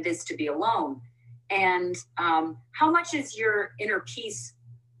coupled than it is to be alone. And how much is your inner peace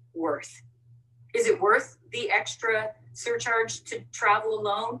worth? Is it worth the extra surcharge to travel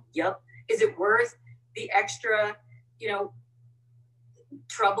alone? Yep. Is it worth the extra,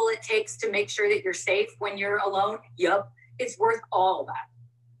 trouble it takes to make sure that you're safe when you're alone? Yep. It's worth all that.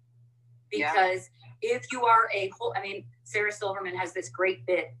 Because if you are Sarah Silverman has this great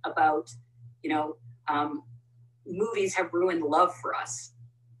bit about, movies have ruined love for us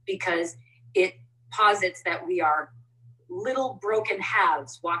because it posits that we are little broken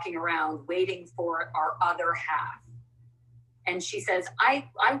halves walking around waiting for our other half. And she says, I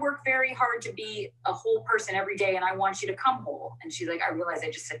work very hard to be a whole person every day and I want you to come whole. And she's like, I realize I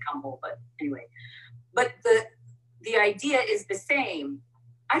just said come whole, but anyway. But the idea is the same.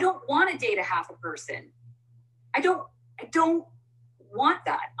 I don't want to date a half a person. I don't want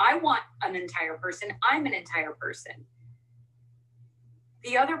that. I want an entire person. I'm an entire person.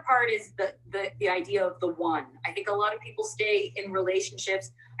 The other part is the idea of the one. I think a lot of people stay in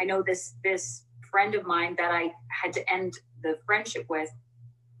relationships. I know this friend of mine that I had to end the friendship with,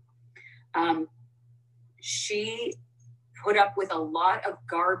 she put up with a lot of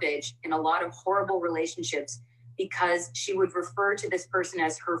garbage in a lot of horrible relationships because she would refer to this person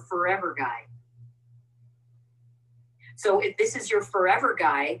as her forever guy. So if this is your forever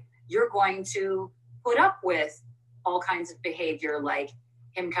guy, you're going to put up with all kinds of behavior, like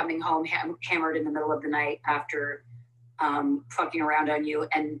him coming home hammered in the middle of the night after fucking around on you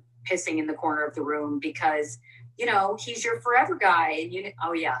and pissing in the corner of the room because, he's your forever guy. And you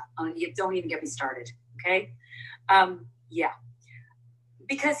don't even get me started. Okay.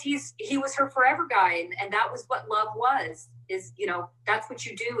 Because he was her forever guy. And that was what love was, that's what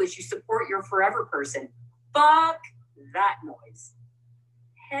you do is you support your forever person. Fuck that noise.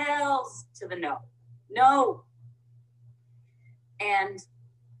 Hells to the no. No. And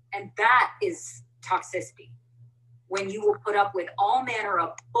that is toxicity. when you will put up with all manner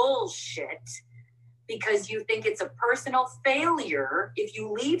of bullshit because you think it's a personal failure if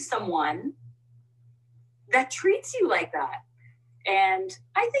you leave someone that treats you like that. And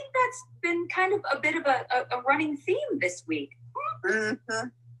I think that's been kind of a bit of a running theme this week. Mm-hmm.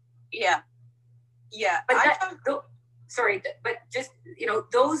 Yeah. But but just,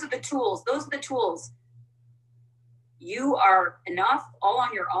 those are the tools. Those are the tools. You are enough all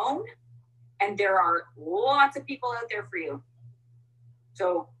on your own, and there are lots of people out there for you.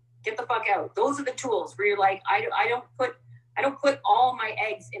 So get the fuck out. Those are the tools where you're like, I don't put all my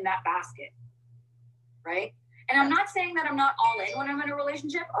eggs in that basket. Right? And I'm not saying that I'm not all in when I'm in a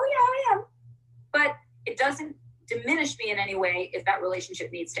relationship. Oh yeah, I am. But it doesn't diminish me in any way if that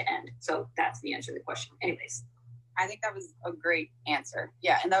relationship needs to end. So that's the answer to the question. Anyways. I think that was a great answer.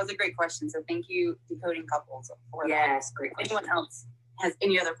 Yeah, and that was a great question. So thank you, Decoding Couples, for that. Yes, great question. If anyone else has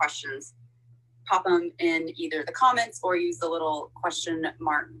any other questions, pop them in either the comments or use the little question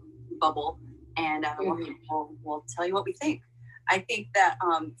mark bubble, and we'll tell you what we think. I think that,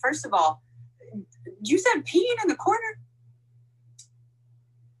 first of all, you said peeing in the corner.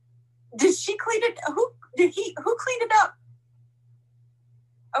 Did she clean it? Who cleaned it up?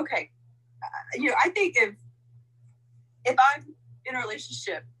 Okay. I think if I'm in a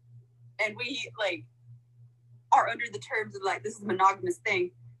relationship and we like are under the terms of like, this is a monogamous thing,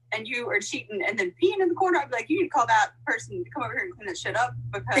 and you are cheating and then peeing in the corner, I'd be like, you need to call that person to come over here and clean that shit up,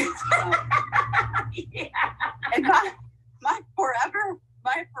 because yeah. And my forever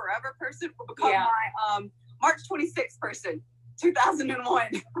person will become my March 26th person,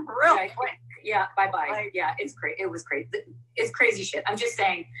 2001. Real quick. Yeah, bye-bye. Yeah, it's great. It was great. It's crazy shit. I'm just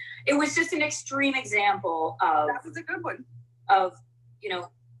saying, it was just an extreme example of... That was a good one. Of,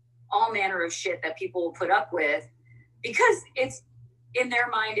 all manner of shit that people will put up with, because it's, in their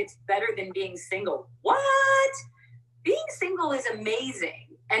mind, it's better than being single. What? Being single is amazing.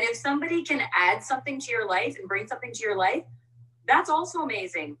 And if somebody can add something to your life and bring something to your life, that's also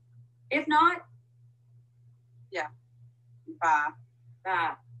amazing. If not... Yeah.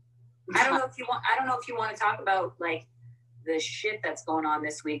 I don't know if you want to talk about like the shit that's going on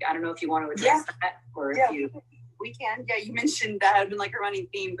this week. I don't know if you want to address that, or if you... We can. Yeah, you mentioned that had been like a running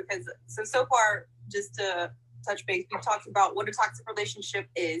theme, because so far, just to touch base, we've talked about what a toxic relationship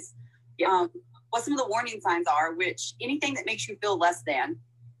is, what some of the warning signs are, which anything that makes you feel less than.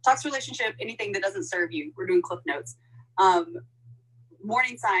 Toxic relationship, anything that doesn't serve you. We're doing cliff notes.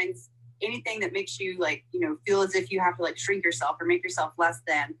 Warning signs, anything that makes you like, feel as if you have to like shrink yourself or make yourself less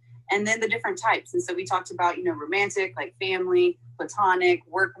than. And then the different types. And so we talked about, romantic, like family, platonic,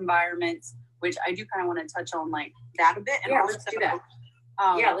 work environments, which I do kind of want to touch on like that a bit. And also, let's do that.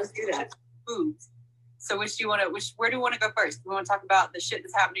 Let's do that. Foods. So where do you want to go first? We want to talk about the shit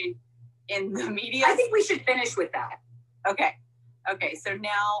that's happening in the media? I think we should finish with that. Okay. So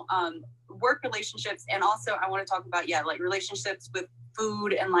now work relationships, and also I want to talk about, like relationships with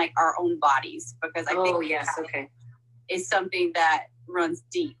food and like our own bodies, because I think is something that runs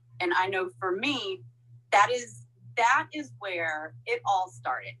deep. And I know for me, that is where it all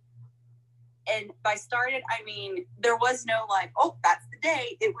started. And by started, I mean, there was no like, oh, that's the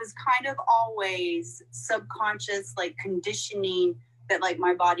day. It was kind of always subconscious, like conditioning that like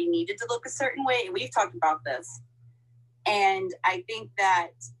my body needed to look a certain way. And we've talked about this. And I think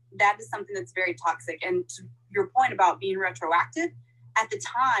that is something that's very toxic. And to your point about being retroactive, at the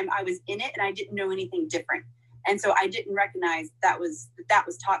time I was in it and I didn't know anything different. And so I didn't recognize that was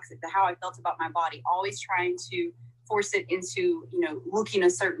toxic, how I felt about my body, always trying to force it into, looking a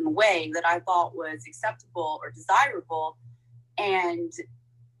certain way that I thought was acceptable or desirable. And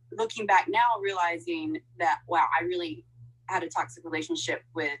looking back now, realizing that, wow, I really had a toxic relationship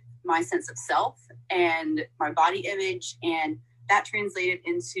with my sense of self and my body image. And that translated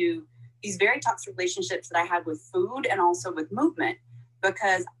into these very toxic relationships that I had with food and also with movement,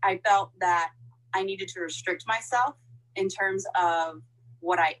 because I felt that I needed to restrict myself in terms of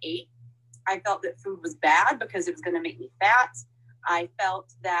what I ate. I felt that food was bad because it was going to make me fat. I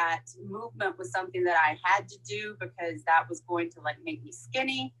felt that movement was something that I had to do because that was going to like make me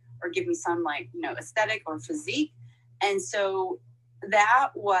skinny or give me some like, aesthetic or physique. And so that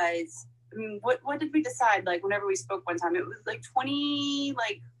was, what did we decide? Like whenever we spoke one time, it was like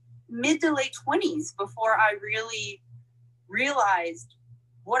mid to late 20s before I really realized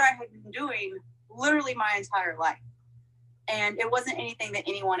what I had been doing literally my entire life. And it wasn't anything that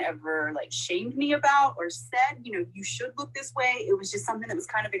anyone ever like shamed me about or said, you should look this way. It was just something that was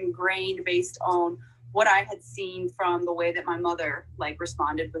kind of ingrained based on what I had seen from the way that my mother like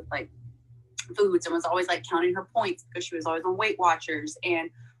responded with like foods, and was always like counting her points because she was always on Weight Watchers, and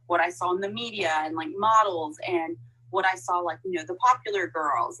what I saw in the media and like models and what I saw, like, you know, the popular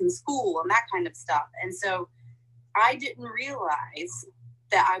girls in school and that kind of stuff. And so I didn't realize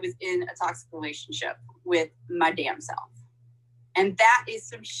that I was in a toxic relationship with my damn self. And that is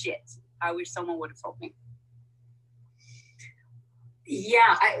some shit I wish someone would have told me.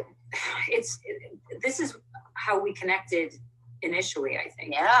 Yeah, this is how we connected initially, I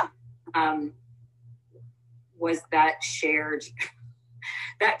think. Yeah. Was that shared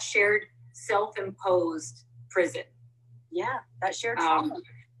self-imposed prison. Yeah, that shared trauma.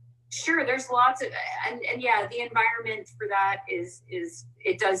 Sure, there's lots of, and yeah, the environment for that is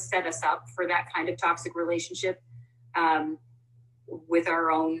it does set us up for that kind of toxic relationship, with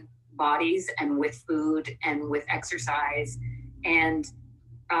our own bodies and with food and with exercise, and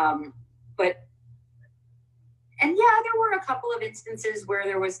yeah, there were a couple of instances where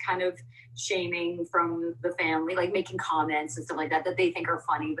there was kind of shaming from the family, like making comments and stuff like that they think are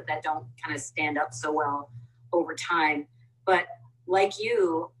funny, but that don't kind of stand up so well over time. But like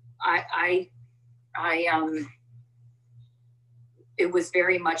you, it was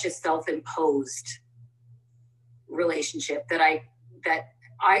very much a self-imposed relationship that I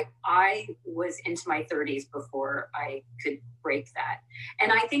was into my 30s before I could break that.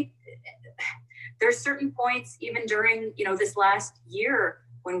 And I think there's certain points, even during, you know, this last year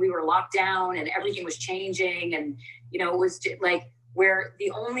when we were locked down and everything was changing, and, you know, it was like where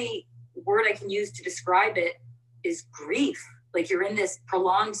the only word I can use to describe it is grief. Like, you're in this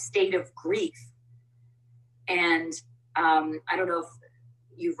prolonged state of grief. And I don't know if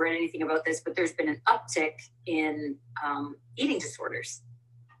you've read anything about this, but there's been an uptick in eating disorders.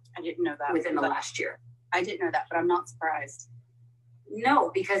 I didn't know that. Within the last year. I didn't know that, but I'm not surprised.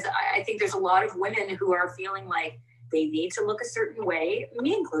 No, because I think there's a lot of women who are feeling like they need to look a certain way,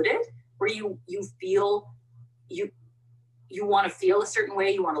 me included, where you feel you want to feel a certain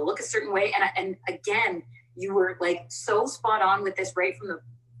way, you want to look a certain way. And again, you were like so spot on with this right from the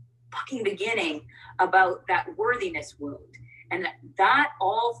fucking beginning about that worthiness wound. And that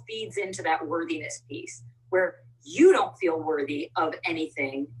all feeds into that worthiness piece, where you don't feel worthy of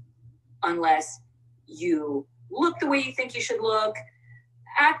anything unless you look the way you think you should look,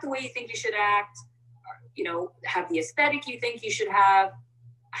 act the way you think you should act, you know, have the aesthetic you think you should have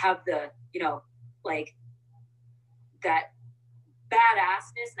the, you know, like that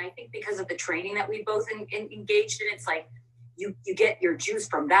badassness. And I think because of the training that we both engaged in, it's like you get your juice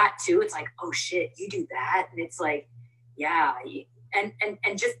from that too. It's like, oh shit, you do that. And it's like, yeah. And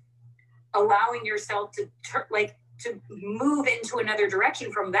just allowing yourself to move into another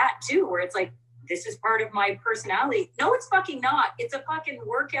direction from that too, where it's like, this is part of my personality. No, it's fucking not. It's a fucking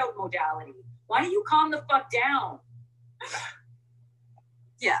workout modality. Why don't you calm the fuck down?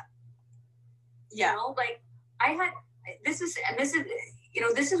 Yeah. You know, like this is, you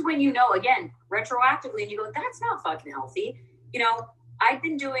know, this is when, you know, again, retroactively, and you go, that's not fucking healthy. You know, I've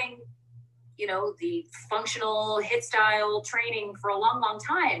been doing, you know, the functional HIIT style training for a long, long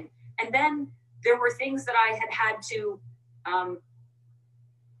time. And then there were things that I had to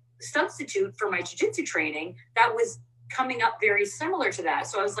substitute for my jiu-jitsu training that was coming up very similar to that.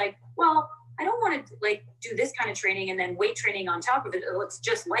 So I was like, well, I don't want to like do this kind of training and then weight training on top of it. It looks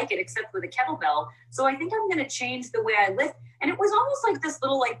just like it, except with a kettlebell. So I think I'm going to change the way I lift. And it was almost like this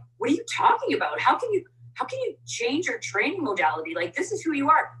little, like, what are you talking about? How can you change your training modality? Like, this is who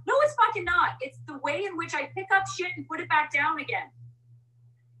you are. No, it's fucking not. It's the way in which I pick up shit and put it back down again.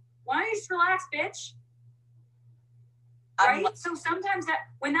 Why don't you just relax, bitch? Right? So sometimes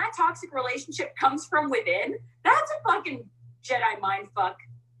when that toxic relationship comes from within, that's a fucking Jedi mind fuck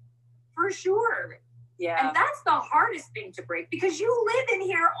for sure. Yeah. And that's the hardest thing to break, because you live in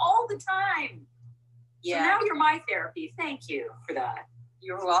here all the time. Yeah. So now you're my therapy. Thank you for that.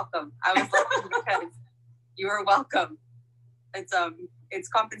 You're welcome. I was laughing because you are welcome. It's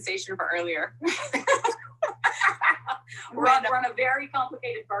compensation for earlier. We're on a very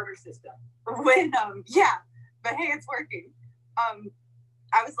complicated barter system. Yeah, but hey, it's working.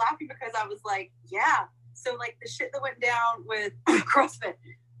 I was laughing because I was like, yeah. So like the shit that went down with CrossFit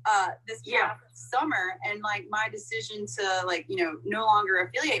this past summer, and like my decision to, like, you know, no longer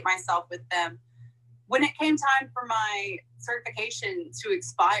affiliate myself with them. When it came time for my certification to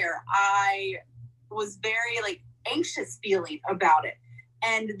expire, I was very like anxious feeling about it.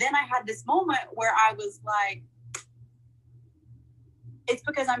 And then I had this moment where I was like, it's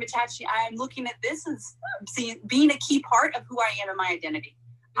because I'm attaching, I'm looking at this as being a key part of who I am in my identity.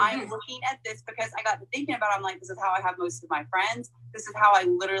 Mm-hmm. I'm looking at this because I got to thinking about it. I'm like, this is how I have most of my friends. This is how I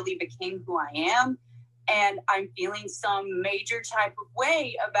literally became who I am. And I'm feeling some major type of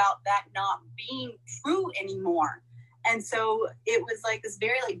way about that not being true anymore. And so it was like this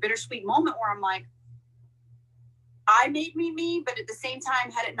very like bittersweet moment where I'm like, I made me, but at the same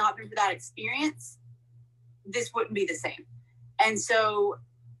time, had it not been for that experience, this wouldn't be the same. And so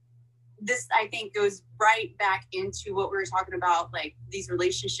this, I think, goes right back into what we were talking about, like these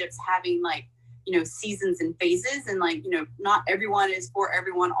relationships having like, you know, seasons and phases, and like, you know, not everyone is for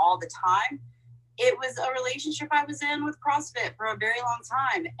everyone all the time. It was a relationship I was in with CrossFit for a very long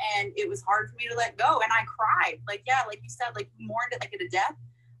time, and it was hard for me to let go. And I cried, like, yeah, like you said, like you mourned it like at a death.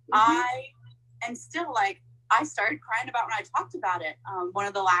 I am still like, I started crying about when I talked about it one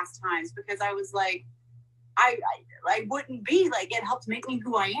of the last times, because I was like, I wouldn't be like, it helped make me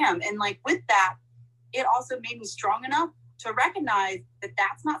who I am. And like with that, it also made me strong enough to recognize that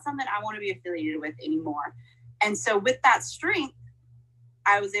that's not something I want to be affiliated with anymore. And so with that strength,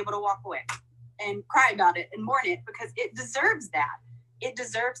 I was able to walk away and cry about it and mourn it, because it deserves that. It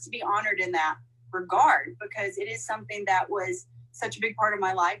deserves to be honored in that regard, because it is something that was such a big part of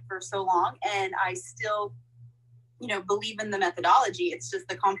my life for so long. And I still, you know, believe in the methodology. It's just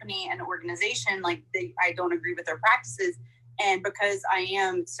the company and organization, like I don't agree with their practices. And because I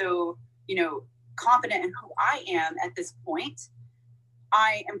am so, you know, confident in who I am at this point,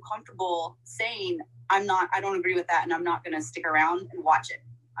 I am comfortable saying I don't agree with that, and I'm not going to stick around and watch it.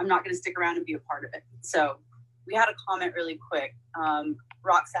 I'm not going to stick around and be a part of it. So we had a comment really quick.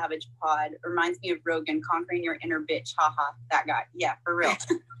 Rock Savage Pod reminds me of Rogan, conquering your inner bitch. Haha, that guy. Yeah, for real.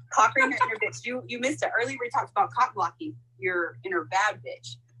 Conquering your inner bitch. You missed it earlier. We talked about cock blocking your inner bad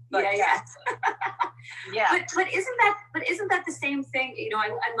bitch. But yeah. Yeah. But isn't that the same thing? You know,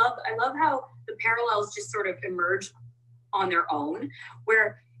 I love how the parallels just sort of emerge on their own,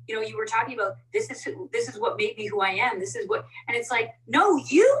 where, you know, you were talking about this is what made me who I am. This is what, and it's like, no,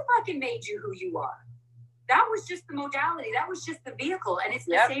 you fucking made you who you are. That was just the modality. That was just the vehicle. And it's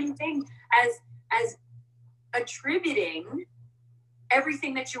the same thing as attributing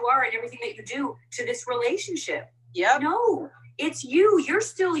everything that you are and everything that you do to this relationship. Yeah. No, it's you. You're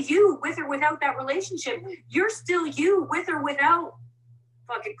still you with or without that relationship. You're still you with or without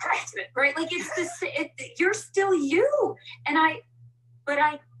fucking CrossFit, right? Like it's this, you're still you. But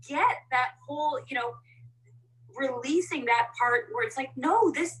I get that whole, you know, releasing that part where it's like,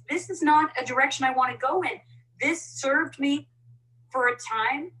 no, this is not a direction I want to go in. This served me for a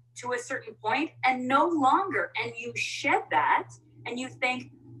time to a certain point and no longer. And you shed that and you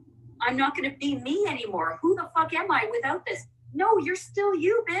think, I'm not going to be me anymore. Who the fuck am I without this? No, you're still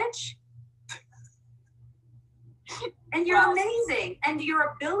you, bitch. And you're amazing. And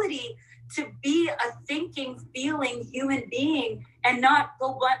your ability to be a thinking, feeling human being and not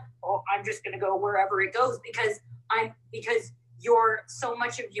go, I'm just going to go wherever it goes because you're so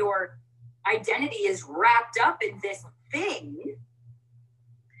much of your identity is wrapped up in this thing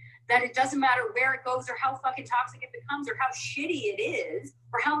that it doesn't matter where it goes or how fucking toxic it becomes or how shitty it is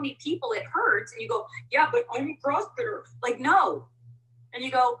or how many people it hurts. And you go, yeah, but I'm a CrossFitter. Like, no. And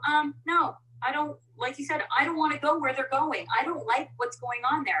you go, no, I don't, like you said, I don't want to go where they're going. I don't like what's going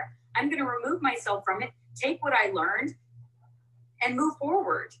on there. I'm going to remove myself from it, take what I learned and move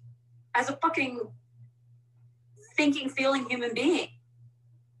forward as a fucking thinking, feeling human being.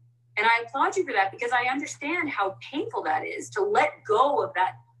 And I applaud you for that because I understand how painful that is to let go of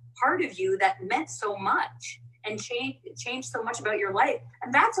that part of you that meant so much and changed so much about your life.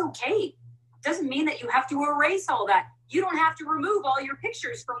 And that's okay. It doesn't mean that you have to erase all that. You don't have to remove all your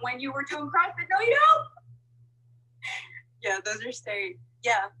pictures from when you were doing CrossFit. No, you don't. Yeah, those are staying.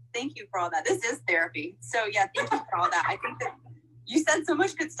 Yeah, thank you for all that. This is therapy. So yeah, thank you for all that. I think that you said so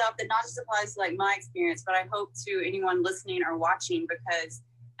much good stuff that not just applies to like my experience, but I hope to anyone listening or watching, because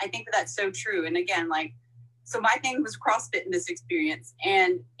I think that that's so true. And again, like, so my thing was CrossFit in this experience,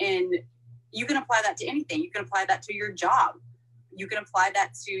 and you can apply that to anything. You can apply that to your job. You can apply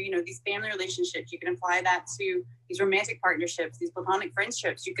that to, you know, these family relationships. You can apply that to these romantic partnerships, these platonic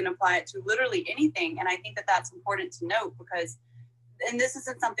friendships. You can apply it to literally anything. And I think that that's important to note because, and this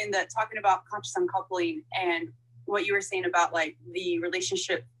isn't something that talking about conscious uncoupling and what you were saying about like the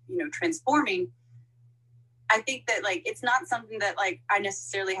relationship, you know, transforming. I think that like, it's not something that like I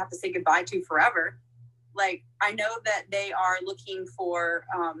necessarily have to say goodbye to forever. Like, I know that they are looking for,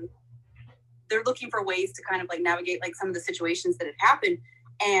 they're looking for ways to kind of like navigate like some of the situations that have happened.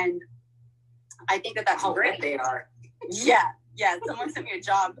 And I think that that's how great they are. Yeah. Someone sent me a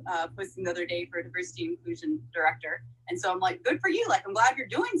job posting the other day for a diversity inclusion director. And so I'm like, good for you. Like, I'm glad you're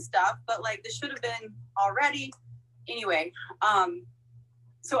doing stuff, but like this should have been already. Anyway,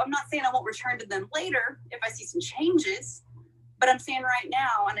 so I'm not saying I won't return to them later if I see some changes, but I'm saying right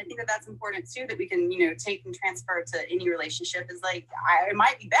now, and I think that that's important too, that we can, you know, take and transfer to any relationship is like, I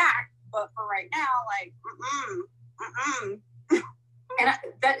might be back, but for right now, like, And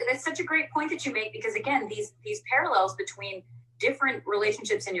that's such a great point that you make, because again, these parallels between different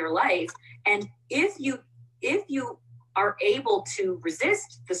relationships in your life, and if you are able to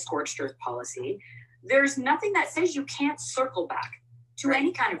resist the scorched earth policy, there's nothing that says you can't circle back to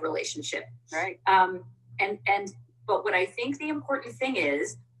any kind of relationship. Right. But what I think the important thing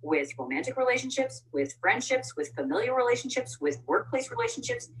is, with romantic relationships, with friendships, with familial relationships, with workplace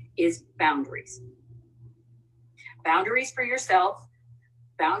relationships, is boundaries. Boundaries for yourself,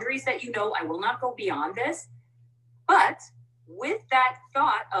 boundaries that I will not go beyond this, but with that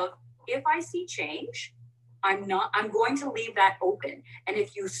thought of, if I see change, I'm going to leave that open. And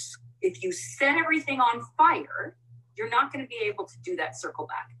if you set everything on fire, you're not going to be able to do that circle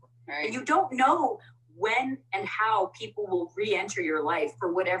back. Right. And you don't know when and how people will re-enter your life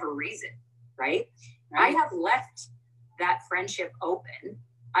for whatever reason, right? I have left that friendship open.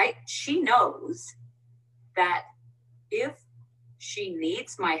 She knows that if she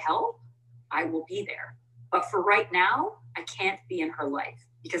needs my help, I will be there. But for right now, I can't be in her life,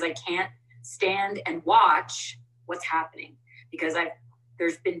 because I can't stand and watch what's happening, because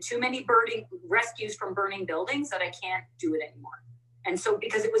there's been too many rescues from burning buildings that I can't do it anymore. And so,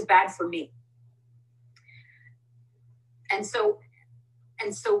 because it was bad for me. And so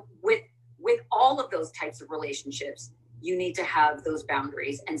with all of those types of relationships, you need to have those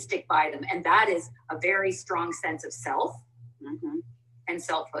boundaries and stick by them. And that is a very strong sense of self and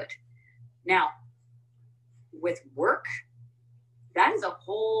selfhood. Now, with work, that is a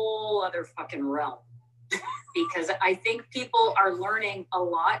whole other fucking realm, because I think people are learning a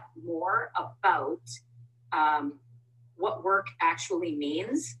lot more about what work actually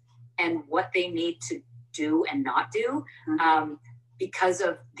means and what they need to do and not do because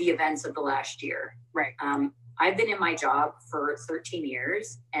of the events of the last year. Right. I've been in my job for 13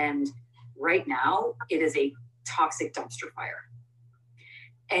 years, and right now it is a toxic dumpster fire.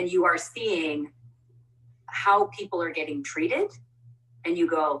 And you are seeing how people are getting treated, and you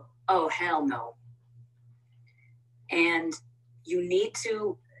go, oh, hell no. And you need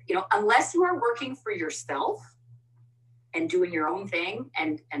to, unless you are working for yourself and doing your own thing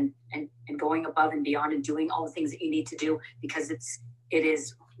and going above and beyond and doing all the things that you need to do because it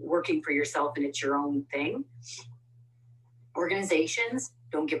is working for yourself and it's your own thing, organizations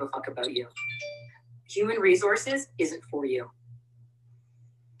don't give a fuck about you. Human resources isn't for you.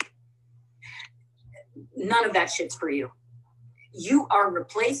 None of that shit's for you. You are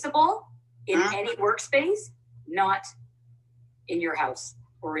replaceable in any workspace, not in your house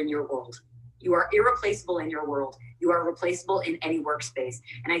or in your world. You are irreplaceable in your world. You are replaceable in any workspace.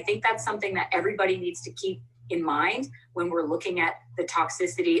 And I think that's something that everybody needs to keep in mind when we're looking at the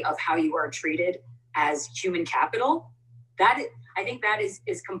toxicity of how you are treated as human capital. I think that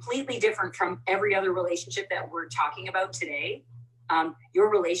is completely different from every other relationship that we're talking about today. Your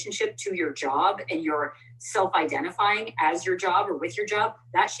relationship to your job and your self-identifying as your job or with your job,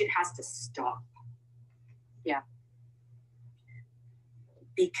 that shit has to stop. Yeah.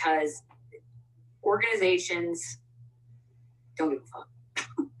 Because organizations don't give a fuck.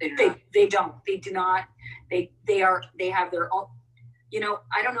 They do not. They have their own,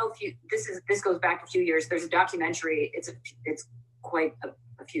 I don't know if this goes back a few years. There's a documentary, it's quite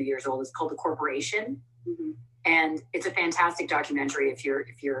a few years old. It's called The Corporation. Mm-hmm. And it's a fantastic documentary if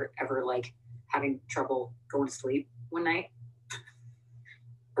you're ever like having trouble going to sleep one night,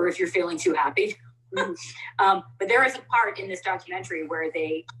 or if you're feeling too happy. But there is a part in this documentary where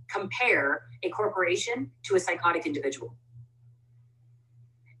they compare a corporation to a psychotic individual.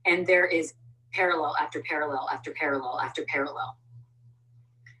 And there is parallel after parallel after parallel after parallel.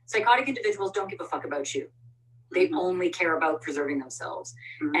 Psychotic individuals don't give a fuck about you. They only care about preserving themselves.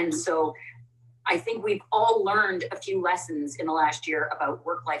 Mm-hmm. And so I think we've all learned a few lessons in the last year about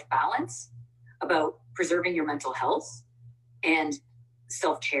work-life balance, about preserving your mental health and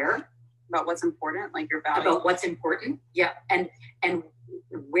self-care. About what's important, like your values. About what's important, yeah. And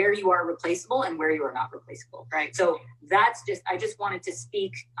where you are replaceable and where you are not replaceable. Right. So I just wanted to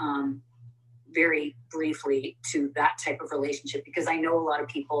speak very briefly to that type of relationship, because I know a lot of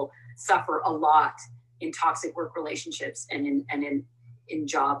people suffer a lot in toxic work relationships and in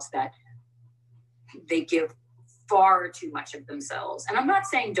jobs that they give far too much of themselves. And I'm not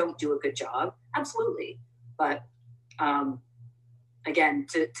saying don't do a good job, absolutely. But again,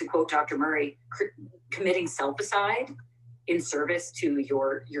 to quote Dr. Murray, committing self-aside in service to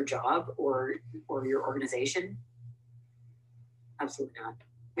your job or your organization, absolutely not.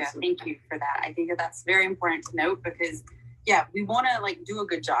 Yeah, thank you for that. I think that's very important to note, because we want to like do a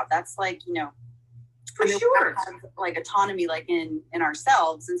good job. That's like, for sure, have like autonomy like in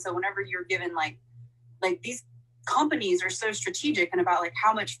ourselves. And so whenever you're given like these companies are so strategic and about like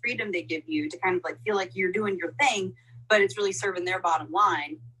how much freedom they give you to kind of like feel like you're doing your thing, but it's really serving their bottom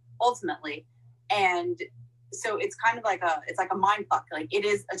line ultimately. And so it's kind of like a mind fuck. Like it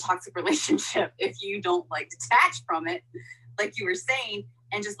is a toxic relationship if you don't like detach from it, like you were saying,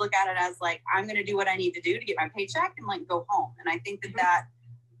 and just look at it as like, I'm going to do what I need to do to get my paycheck and like go home. And I think that that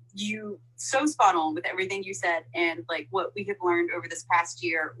you so spot on with everything you said, and like what we have learned over this past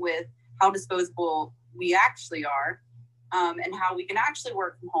year with how disposable we actually are, and how we can actually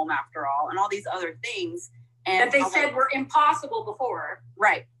work from home after all, and all these other things. And that they said were impossible before.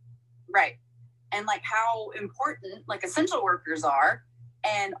 Right. And like how important like essential workers are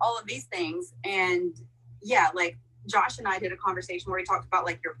and all of these things. And yeah, like Josh and I did a conversation where we talked about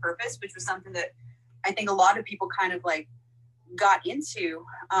like your purpose, which was something that I think a lot of people kind of like got into,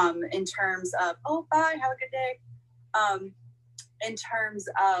 in terms of, oh, bye, have a good day. In terms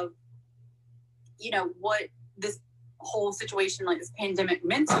of, you know, what this whole situation, like this pandemic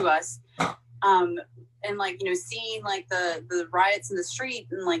meant to us. And like, you know, seeing like the riots in the street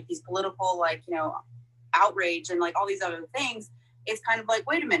and like these political, like, you know, outrage and like all these other things, it's kind of like,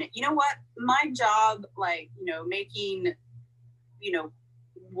 wait a minute, you know what? My job, like, you know, making, you know,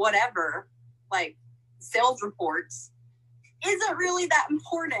 whatever, like sales reports isn't really that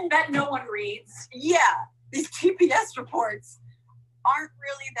important. That no one reads. Yeah. These TPS reports aren't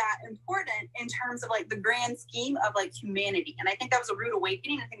really that important in terms of like the grand scheme of like humanity. And I think that was a rude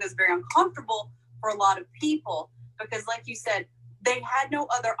awakening. I think that was very uncomfortable for a lot of people because like you said, they had no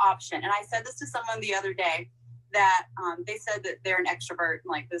other option. And I said this to someone the other day that they said that they're an extrovert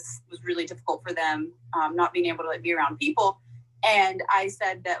and like this was really difficult for them, not being able to like be around people. And I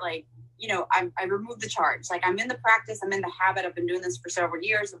said that like, you know, I removed the charge. Like I'm in the practice, I'm in the habit, I've been doing this for several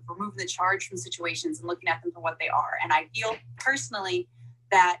years of removing the charge from situations and looking at them for what they are. And I feel personally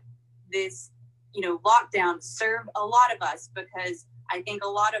that this, you know, lockdown served a lot of us because I think a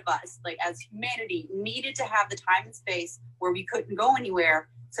lot of us, like as humanity, needed to have the time and space where we couldn't go anywhere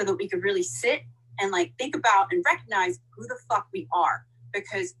so that we could really sit and like think about and recognize who the fuck we are.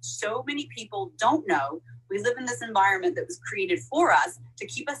 Because so many people don't know. We live in this environment that was created for us to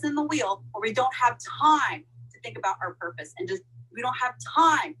keep us in the wheel, where we don't have time to think about our purpose, and just we don't have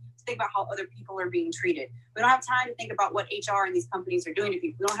time to think about how other people are being treated. We don't have time to think about what HR and these companies are doing to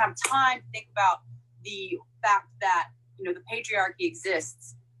people. We don't have time to think about the fact that, you know, the patriarchy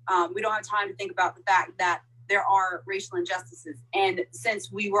exists. We don't have time to think about the fact that there are racial injustices. And since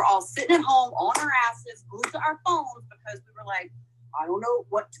we were all sitting at home on our asses, glued to our phones because we were like, I don't know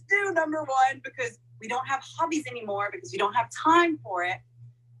what to do, number one, because we don't have hobbies anymore, because we don't have time for it.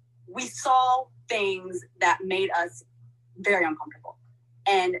 We saw things that made us very uncomfortable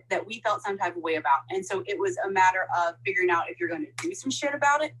and that we felt some type of way about. And so it was a matter of figuring out if you're going to do some shit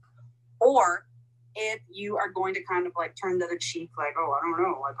about it, or if you are going to kind of like turn the other cheek, like, oh, I don't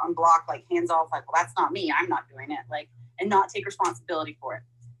know, like unblock, like hands off, like, well, that's not me, I'm not doing it, like, and not take responsibility for it.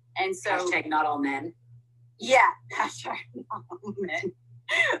 And so hashtag not all men. Yeah, hashtag not all men.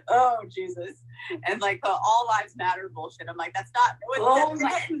 Oh, Jesus. And like the all lives matter bullshit. I'm like, that's not,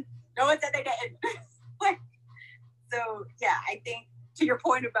 no one said they didn't. Like, so yeah, I think to your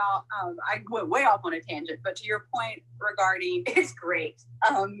point about, I went way off on a tangent, but to your point regarding, it's great.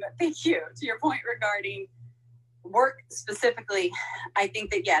 Thank you. To your point regarding work specifically, I think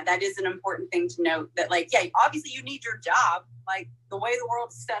that, yeah, that is an important thing to note, that like, yeah, obviously you need your job. Like the way the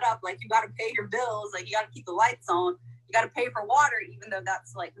world's set up, like you got to pay your bills, like you got to keep the lights on, you got to pay for water, even though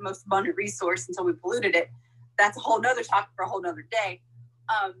that's like the most abundant resource until we polluted it. That's a whole nother topic for a whole nother day.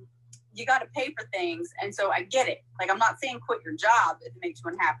 You got to pay for things. And so I get it. Like, I'm not saying quit your job if it makes you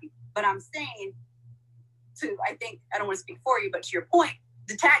unhappy, but I'm saying I think, I don't want to speak for you, but to your point,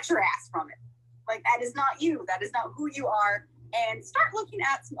 detach your ass from it. Like, that is not you. That is not who you are. And start looking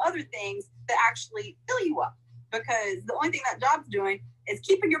at some other things that actually fill you up. Because the only thing that job's doing is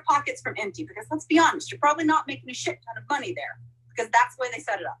keeping your pockets from empty. Because let's be honest, you're probably not making a shit ton of money there. Because that's the way they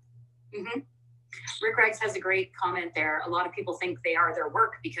set it up. Mm-hmm. Rick Riggs has a great comment there. A lot of people think they are their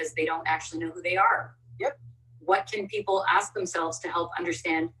work because they don't actually know who they are. Yep. What can people ask themselves to help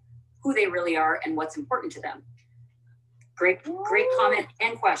understand who they really are and what's important to them? Great comment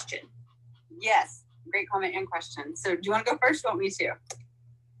and question. Yes, great comment and question. So do you want to go first or want me to?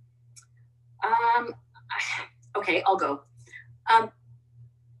 Okay, I'll go.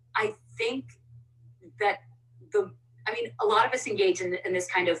 I think that a lot of us engage in this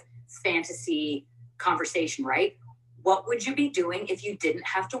kind of fantasy conversation, right? What would you be doing if you didn't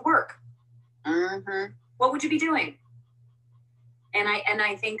have to work? Mm-hmm. What would you be doing? And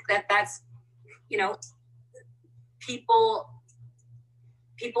I think that's, you know, people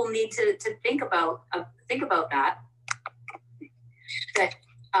people need to think about that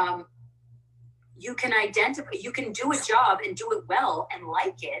you can identify, you can do a job and do it well and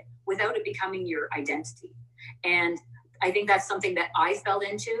like it without it becoming your identity. And I think that's something that I fell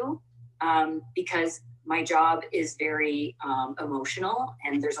into because my job is very emotional,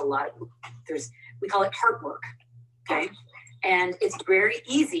 and there's we call it heart work. Okay. And it's very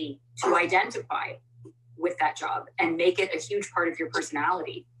easy to identify with that job and make it a huge part of your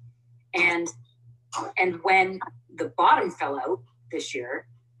personality. And when the bottom fell out this year,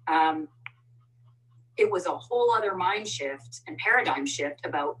 it was a whole other mind shift and paradigm shift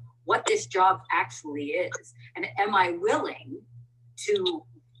about what this job actually is. And am I willing to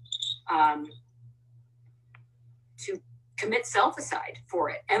commit self-aside for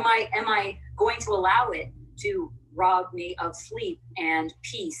it? Am I going to allow it to rob me of sleep and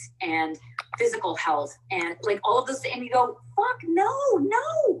peace and physical health and like all of those things? And you go, fuck no.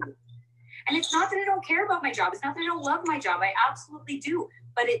 And it's not that I don't care about my job. It's not that I don't love my job. I absolutely do.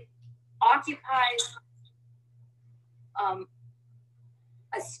 But it occupies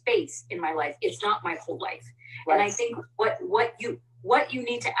a space in my life. It's not my whole life. Right. And I think what you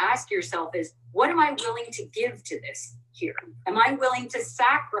need to ask yourself is, what am I willing to give to this here? Am I willing to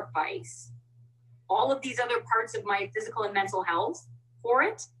sacrifice all of these other parts of my physical and mental health for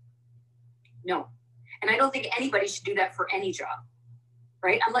it? No. And I don't think anybody should do that for any job,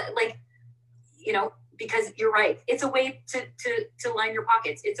 right? I'm like, because you're right. It's a way to line your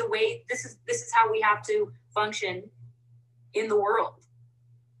pockets. It's a way, this is how we have to function in the world,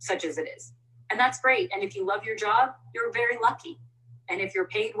 such as it is. And that's great. And if you love your job, you're very lucky. And if you're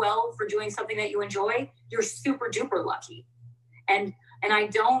paid well for doing something that you enjoy, you're super duper lucky. And I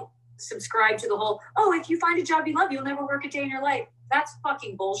don't subscribe to the whole, oh, if you find a job you love, you'll never work a day in your life. That's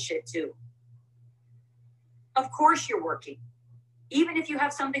fucking bullshit too. Of course you're working. Even if you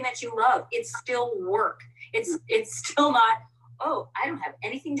have something that you love, it's still work. It's still not, oh, I don't have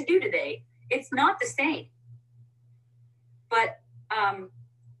anything to do today. It's not the same. But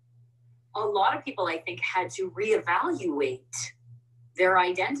a lot of people, I think, had to reevaluate their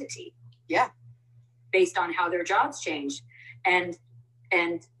identity. Yeah. Based on how their jobs changed. And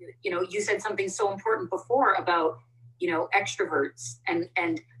you said something so important before about, extroverts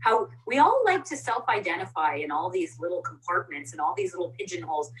and how we all like to self-identify in all these little compartments and all these little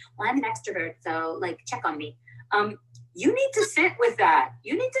pigeonholes. Well, I'm an extrovert, so like, check on me. You need to sit with that.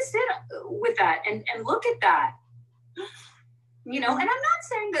 You need to sit with that and look at that. And I'm not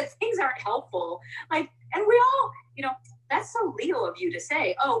saying that things aren't helpful. Like, and we all, that's so Leo of you to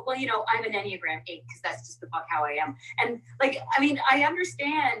say, oh, well, I'm an Enneagram 8 because that's just the fuck how I am. And like, I mean, I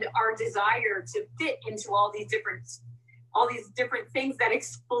understand our desire to fit into all these different things that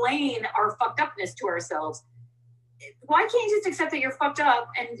explain our fucked upness to ourselves. Why can't you just accept that you're fucked up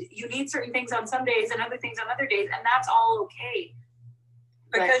and you need certain things on some days and other things on other days, and that's all okay?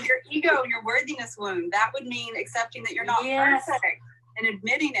 Because your ego, your worthiness wound, that would mean accepting that you're not perfect and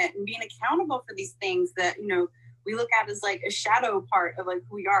admitting it and being accountable for these things that, we look at as like a shadow part of like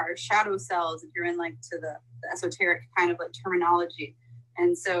who we are, shadow cells, if you're in like to the esoteric kind of like terminology.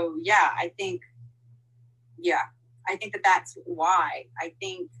 And so, I think that's why. I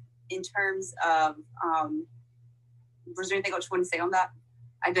think in terms of, was there anything else you want to say on that?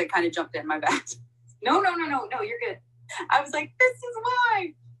 I did kind of jumped in, my bad. No, you're good. I was like, this is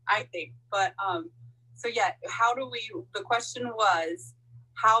why, I think. But the question was,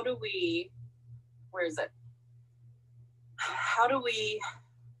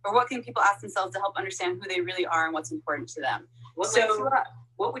 what can people ask themselves to help understand who they really are and what's important to them?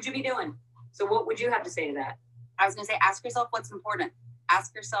 What would you be doing? So what would you have to say to that? I was going to say, ask yourself what's important.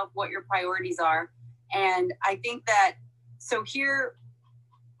 Ask yourself what your priorities are. And I think that,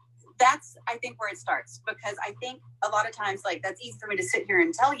 that's, I think, where it starts, because I think a lot of times, like, that's easy for me to sit here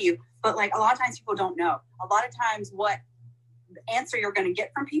and tell you, but like a lot of times people don't know. A lot of times what answer you're going to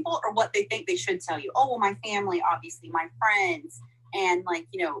get from people or what they think they should tell you. Oh, well, my family, obviously, my friends, and like,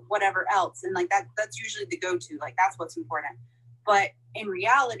 whatever else. And like that's usually the go-to, like that's what's important. But in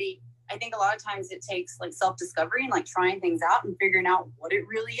reality, I think a lot of times it takes like self-discovery and like trying things out and figuring out what it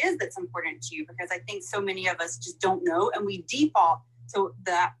really is that's important to you. Because I think so many of us just don't know, and we default to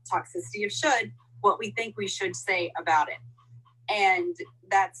that toxicity of should, what we think we should say about it. And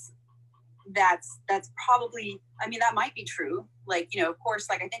that's probably, I mean, that might be true. Like, of course,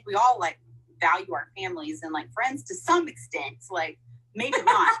 like I think we all like value our families and like friends to some extent, like maybe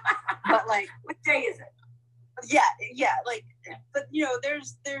not, but like, what day is it? Yeah. Like, but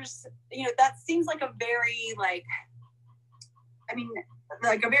there's, that seems like a very like, I mean,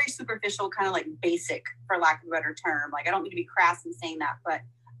 like a very superficial kind of like basic, for lack of a better term. Like, I don't mean to be crass in saying that, but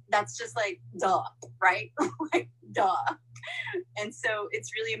that's just like, duh, right? Like, duh. And so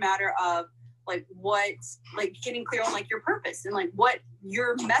it's really a matter of like what, like getting clear on like your purpose and like what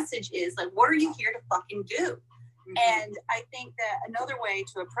your message is. Like, what are you here to fucking do? Mm-hmm. And I think that another way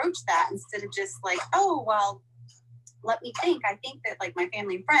to approach that, instead of just like, oh, well, let me think. I think that like my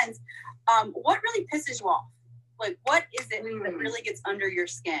family and friends, what really pisses you off? Like, what is it that really gets under your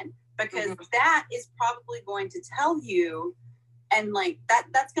skin? Because that is probably going to tell you, and like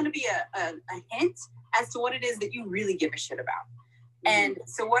that's going to be a hint as to what it is that you really give a shit about. And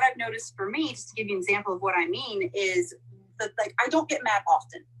so what I've noticed for me, just to give you an example of what I mean, is that like I don't get mad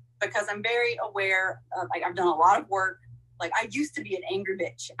often because I'm very aware of, like, I've done a lot of work. Like, I used to be an angry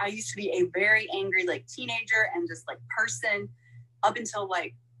bitch. I used to be a very angry like teenager and just like person up until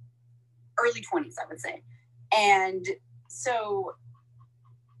like early 20s, I would say. And so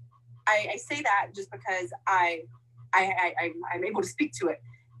I say that just because I'm able to speak to it.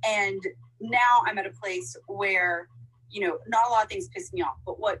 And now I'm at a place where, you know, not a lot of things piss me off.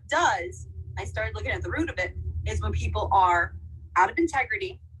 But what does, I started looking at the root of it, is when people are out of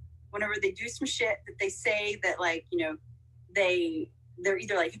integrity, whenever they do some shit that they say that, like, you know, they're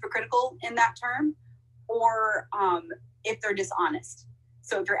either like hypocritical in that term, or if they're dishonest.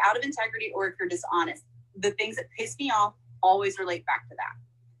 So if you're out of integrity or if you're dishonest, the things that piss me off always relate back to that.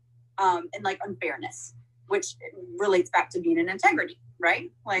 And like unfairness, which relates back to being in integrity, right?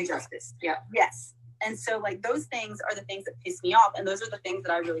 Like justice. Yeah. Yes. And so like those things are the things that piss me off. And those are the things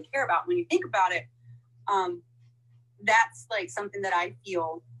that I really care about. When you think about it, that's like something that I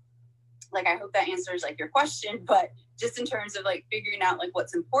feel like, I hope that answers like your question, but just in terms of like figuring out like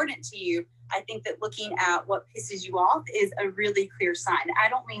what's important to you, I think that looking at what pisses you off is a really clear sign. I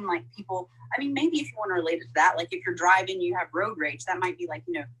don't mean like people, I mean, maybe if you want to relate it to that, like if you're driving, you have road rage, that might be like,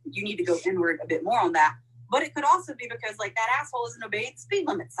 you know, you need to go inward a bit more on that. But it could also be because like that asshole isn't obeying the speed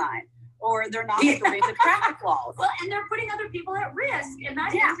limit sign, or they're not obeying the traffic laws. Well, and they're putting other people at risk, and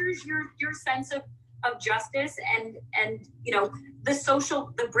that injures your sense of justice and you know,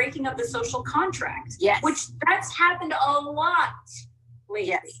 the breaking of the social contract. Yes. Which that's happened a lot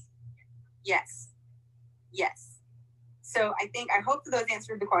lately. Yes. So I hope that those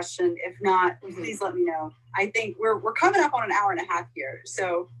answered the question. If not, please let me know. I think we're coming up on an hour and a half here.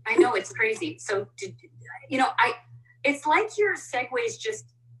 So I know it's crazy. So you know, it's like your segues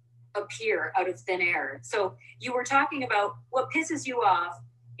just appear out of thin air. So you were talking about what pisses you off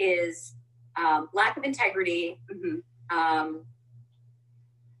is lack of integrity,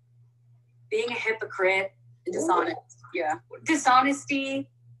 being a hypocrite, dishonest. Yeah. Dishonesty.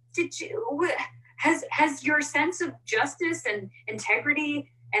 Has your sense of justice and integrity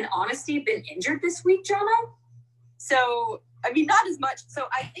and honesty been injured this week, Jonna? So, I mean, not as much. So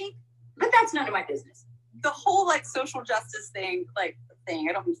I think, but that's none of my business. The whole like social justice thing, I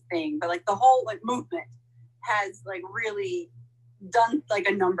don't mean thing, but like the whole like movement has like really done like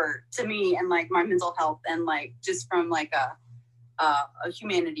a number to me and like my mental health, and like just from like a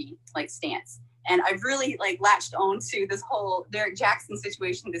humanity like stance. And I've really like latched on to this whole Derek Jackson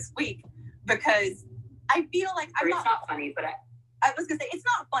situation this week, because I feel like it's not funny, but I was gonna say it's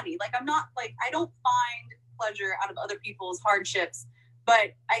not funny. Like I'm not like, I don't find pleasure out of other people's hardships,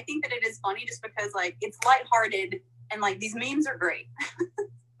 but I think that it is funny just because like it's lighthearted and like these memes are great.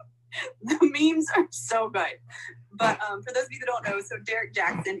 The memes are so good. But for those of you that don't know, so Derek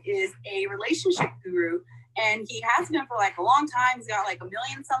Jackson is a relationship guru, and he has been for like a long time. He's got like 1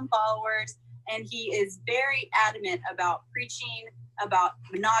 million some followers, and he is very adamant about preaching about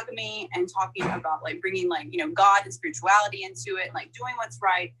monogamy and talking about like bringing like, you know, God and spirituality into it, like doing what's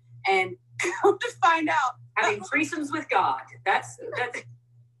right. And come to find out, having threesomes with God. That's that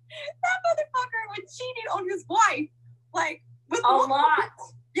motherfucker was cheating on his wife, like with a lot.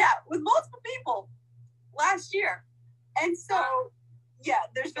 Yeah, with multiple people last year. And so, yeah,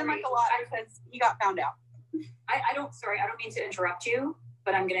 there's been like a lot because he got found out. I don't mean to interrupt you,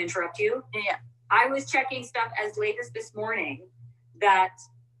 but I'm going to interrupt you. Yeah. I was checking stuff as late as this morning that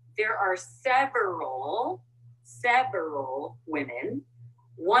there are several women.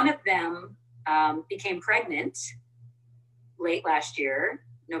 One of them became pregnant late last year,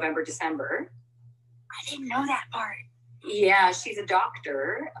 November, December. I didn't know that part. Yeah, she's a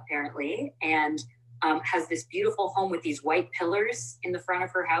doctor, apparently, and has this beautiful home with these white pillars in the front of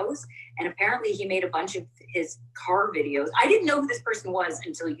her house. And apparently he made a bunch of his car videos. I didn't know who this person was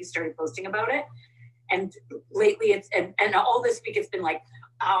until you started posting about it. And lately it's, and all this week it's been like,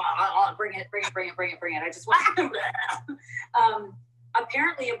 bring it. I just want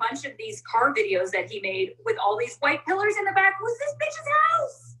apparently a bunch of these car videos that he made with all these white pillars in the back was this bitch's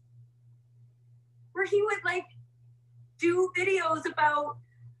house, where he would like do videos about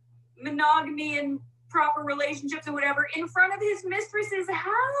monogamy and proper relationships or whatever in front of his mistress's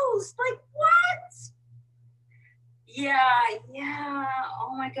house. Like, what? Yeah.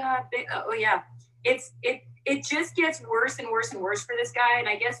 Oh my God. Oh yeah. It just gets worse and worse and worse for this guy. And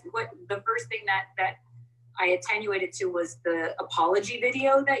I guess what the first thing that I attenuated to was the apology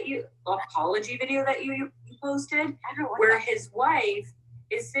video that you posted, where his wife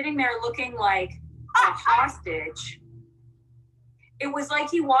is sitting there looking like a hostage. It was like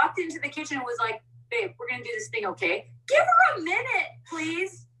he walked into the kitchen and was like, babe, we're going to do this thing, okay? Give her a minute,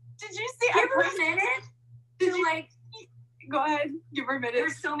 please. Did you see? Give her a minute to like... Go ahead. Give her a minute.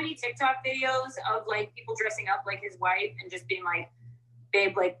 There's so many TikTok videos of like people dressing up like his wife and just being like,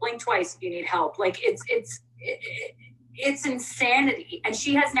 babe, like blink twice if you need help. Like it's insanity. And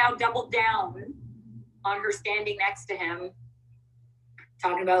she has now doubled down on her standing next to him,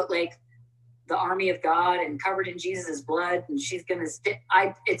 talking about like the army of God and covered in Jesus' blood, and she's gonna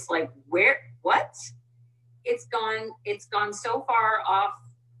it's like, what? It's gone so far off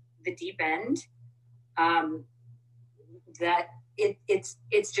the deep end that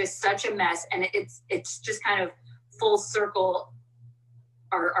it's just such a mess. And it's just kind of full circle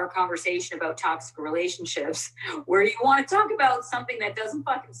our conversation about toxic relationships, where you want to talk about something that doesn't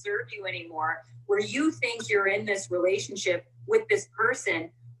fucking serve you anymore, where you think you're in this relationship with this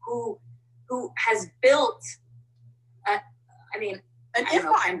person who has built an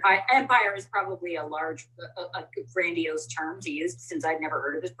empire. Empire is probably a grandiose term to use, since I've never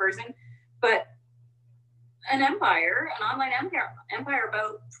heard of this person, but an online empire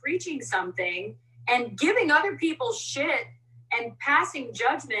about preaching something and giving other people shit and passing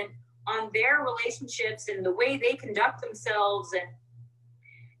judgment on their relationships and the way they conduct themselves.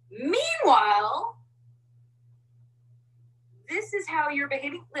 And meanwhile, this is how you're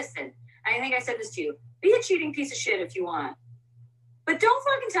behaving. Listen, I think I said this to you. Be a cheating piece of shit if you want, but don't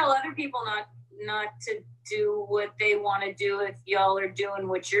fucking tell other people not to do what they want to do if y'all are doing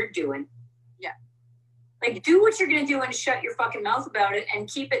what you're doing. Yeah. Like, do what you're going to do and shut your fucking mouth about it and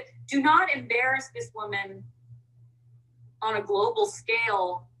keep it. Do not embarrass this woman on a global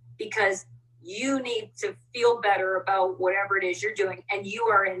scale because you need to feel better about whatever it is you're doing. And you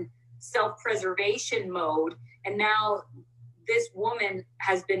are in self-preservation mode. And now this woman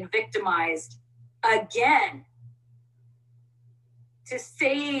has been victimized again to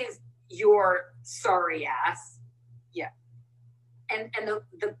save your sorry ass. Yeah. And the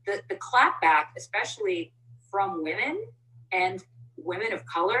clapback, especially from women and women of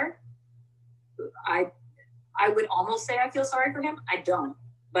color, I would almost say I feel sorry for him. I don't,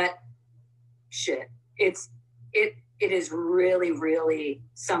 but shit, it is really, really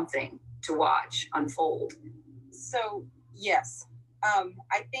something to watch unfold. So yes,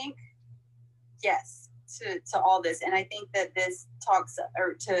 I think yes to all this, and I think that this talks,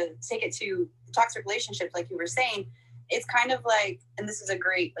 or to take it to toxic relationships, like you were saying, it's kind of like, and this is a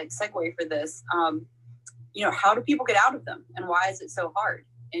great like segue for this. How do people get out of them, and why is it so hard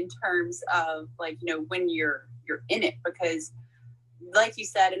in terms of like when you're in it? Because like you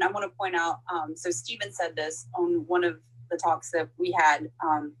said, and I want to point out, so Stephen said this on one of the talks that we had,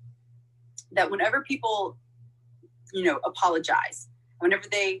 that whenever people apologize, whenever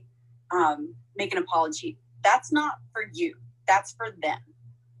they make an apology, that's not for you, that's for them.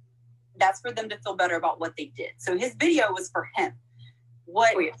 That's for them to feel better about what they did. So his video was for him.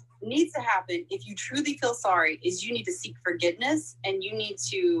 What needs to happen, if you truly feel sorry, is you need to seek forgiveness, and you need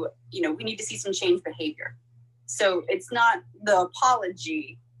to, we need to see some change behavior. So it's not the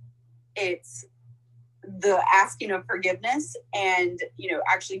apology, it's the asking of forgiveness and,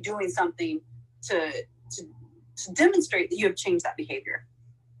 actually doing something to demonstrate that you have changed that behavior.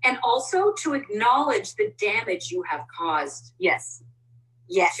 And also to acknowledge the damage you have caused. Yes.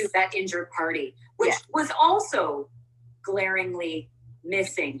 To that injured party, which was also glaringly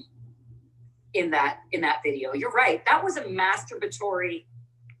missing in that video. You're right. That was a masturbatory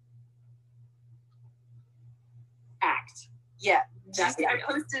act. Yeah. I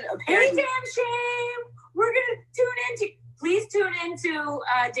posted a Hey, Damn Shame. We're gonna please tune into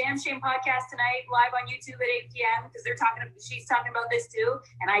Damn Shame podcast tonight, live on YouTube at 8 p.m. because she's talking about this too,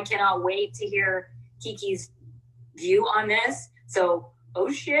 and I cannot wait to hear Kiki's view on this. So,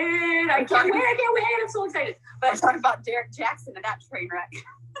 oh shit! I can't wait! I'm so excited. But I'm talking about Derek Jackson and that train wreck.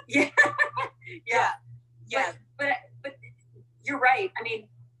 Yeah. But you're right. I mean,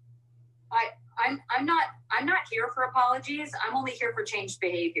 I'm not here for apologies. I'm only here for changed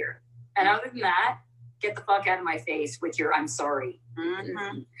behavior. And other than that, get the fuck out of my face with your I'm sorry.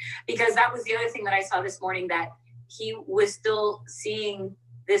 Mm-hmm. Because that was the other thing that I saw this morning, that he was still seeing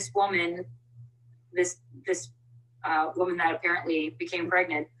this woman, this woman that apparently became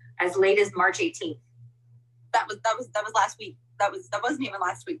pregnant as late as March 18th. That was last week. That wasn't even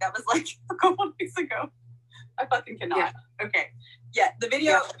last week. That was like a couple of weeks ago. I fucking cannot. Yeah. Okay. Yeah, the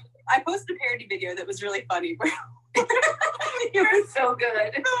video, I posted a parody video that was really funny where it was so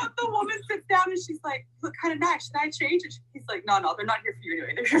good. The woman sits down and she's like, "You look kind of nice. Should I change it?" He's like, no, they're not here for you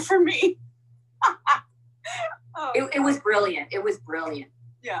anyway. They're here for me. It was brilliant. It was brilliant.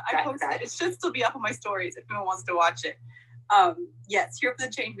 Yeah, I posted it. It should still be up on my stories if anyone wants to watch it. Yes, here for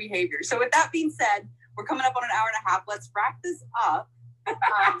the change behavior. So with that being said, we're coming up on an hour and a half. Let's wrap this up.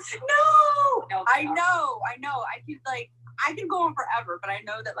 No, I know. I can go on forever, but I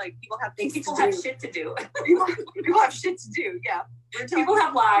know that like people have things people to have do. shit to do. People have shit to do. Yeah, People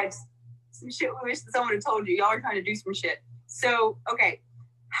have lives. Some shit we wish that someone had told you. Y'all are trying to do some shit. So, okay,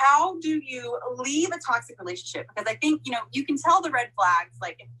 how do you leave a toxic relationship? Because I think, you can tell the red flags.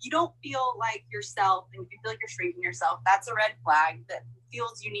 Like, if you don't feel like yourself and if you feel like you're shrinking yourself, that's a red flag that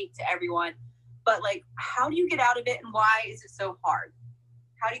feels unique to everyone. But like, how do you get out of it, and why is it so hard?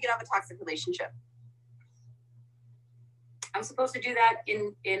 How do you get out of a toxic relationship? I'm supposed to do that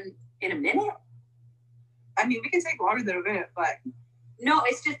in a minute. I mean, we can take longer than a minute, but no,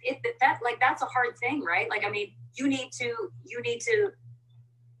 it's just that's a hard thing, right? Like, I mean, you need to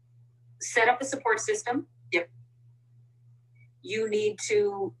set up a support system. Yep. You need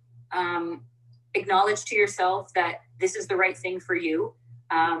to acknowledge to yourself that this is the right thing for you.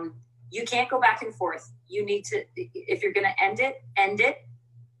 You can't go back and forth. You need to, if you're going to end it,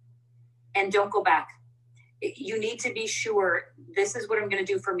 and don't go back. You need to be sure this is what I'm going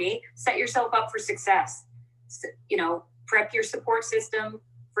to do for me. Set yourself up for success. Prep your support system,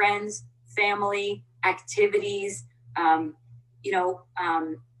 friends, family, activities. Your new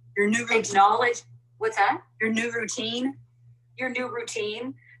routine. Acknowledge. What's that? Your new routine. Your new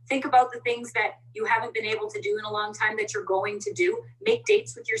routine. Think about the things that you haven't been able to do in a long time that you're going to do. Make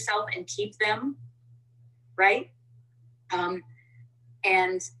dates with yourself and keep them, right?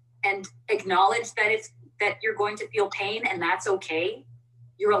 And acknowledge that you're going to feel pain, and that's okay.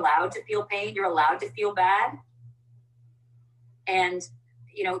 You're allowed to feel pain. You're allowed to feel bad. And,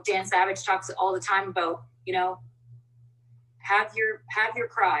 Dan Savage talks all the time about, have your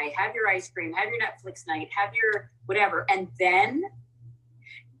cry, have your ice cream, have your Netflix night, have your whatever. And then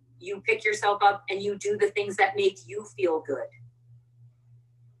you pick yourself up and you do the things that make you feel good,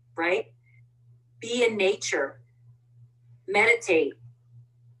 right? Be in nature, meditate,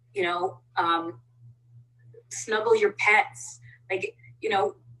 snuggle your pets,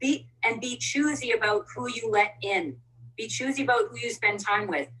 be choosy about who you let in. Be choosy about who you spend time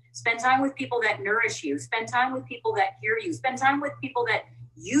with. Spend time with people that nourish you. Spend time with people that hear you. Spend time with people that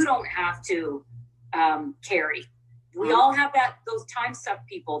you don't have to carry. We all have those time suck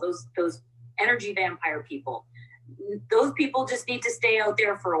people, those energy vampire people. Those people just need to stay out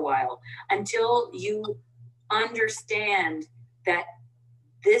there for a while until you understand that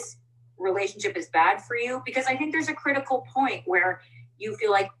this relationship is bad for you. Because I think there's a critical point where you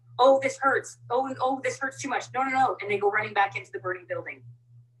feel like, oh, this hurts. Oh, this hurts too much. No. And they go running back into the burning building.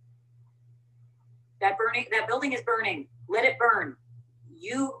 That building is burning. Let it burn.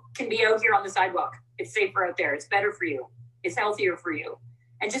 You can be out here on the sidewalk. It's safer out there. It's better for you. It's healthier for you.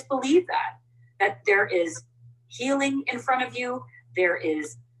 And just believe that there is healing in front of you. There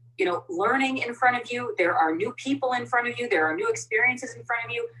is, learning in front of you. There are new people in front of you. There are new experiences in front of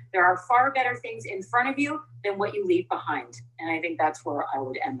you. There are far better things in front of you than what you leave behind. And I think that's where I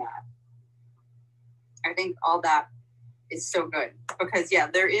would end that. I think all that is so good because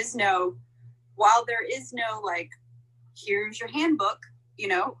while there is no like, here's your handbook,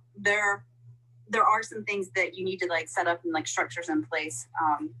 there are some things that you need to like set up and like structures in place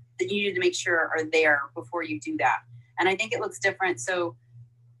that you need to make sure are there before you do that. And I think it looks different. So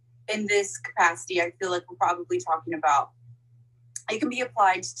in this capacity, I feel like we're probably talking about, it can be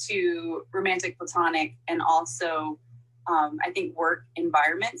applied to romantic, platonic, and also I think work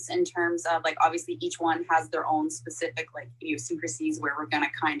environments in terms of like, obviously each one has their own specific like idiosyncrasies where we're going to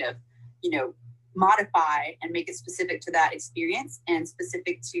kind of, modify and make it specific to that experience and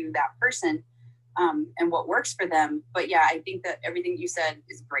specific to that person and what works for them. But yeah, I think that everything you said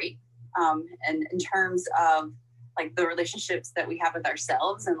is great. And in terms of like the relationships that we have with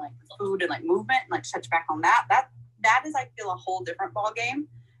ourselves and like food and like movement and like touch back on that is, I feel, a whole different ball game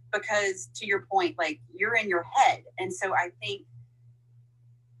because to your point, like you're in your head. And so I think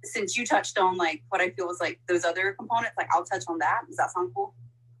since you touched on like what I feel was like those other components, like I'll touch on that. Does that sound cool?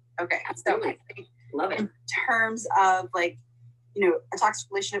 Okay. Absolutely. So Love it. In terms of like, you know, a toxic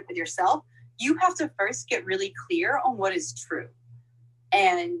relationship with yourself, you have to first get really clear on what is true.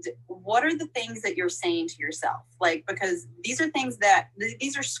 And what are the things that you're saying to yourself? Like, because these are things that,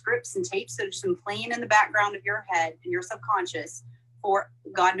 these are scripts and tapes that have just been playing in the background of your head and your subconscious for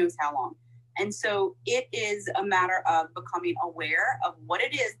God knows how long. And so it is a matter of becoming aware of what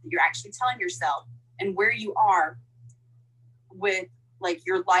it is that you're actually telling yourself and where you are with like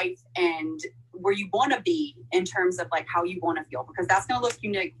your life and where you want to be in terms of like how you want to feel, because that's going to look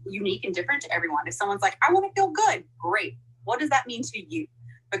unique and different to everyone. If someone's like, I want to feel good, great. What does that mean to you?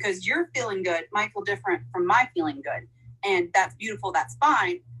 Because your feeling good might feel different from my feeling good. And that's beautiful, that's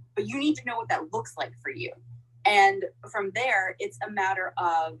fine. But you need to know what that looks like for you. And from there, it's a matter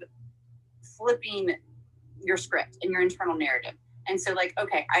of flipping your script and your internal narrative. And so like,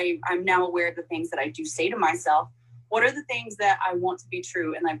 okay, I'm now aware of the things that I do say to myself. What are the things that I want to be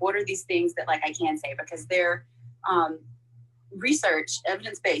true? And like, what are these things that like I can say? Because they're research,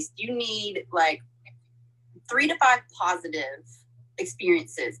 evidence-based. You need like 3 to 5 positive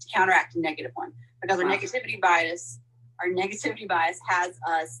experiences to counteract a negative one. Because our negativity bias has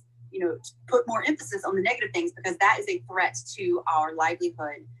us, you know, put more emphasis on the negative things because that is a threat to our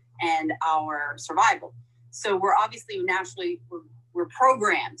livelihood and our survival. So we're obviously naturally, we're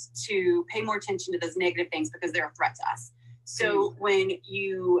programmed to pay more attention to those negative things because they're a threat to us. So when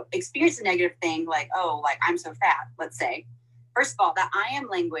you experience a negative thing, like, oh, like I'm so fat, let's say, first of all, that I am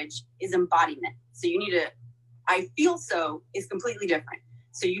language is embodiment. So you need to, I feel so is completely different.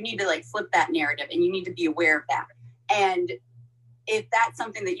 So you need to like flip that narrative and you need to be aware of that. And if that's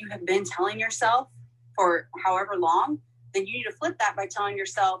something that you have been telling yourself for however long, then you need to flip that by telling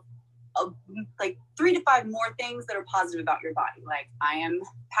yourself like 3 to 5 more things that are positive about your body. Like I am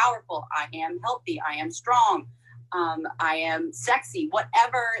powerful, I am healthy, I am strong, I am sexy,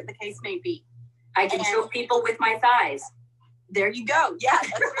 whatever the case may be. I can show people with my thighs. There you go. Yeah,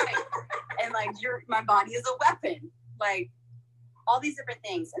 that's right. And like my body is a weapon, like all these different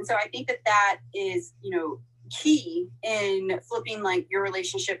things. And so I think that is, you know, key in flipping like your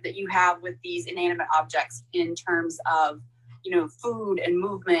relationship that you have with these inanimate objects in terms of, you know, food and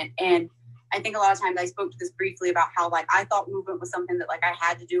movement. And I think a lot of times I spoke to this briefly about how like I thought movement was something that like I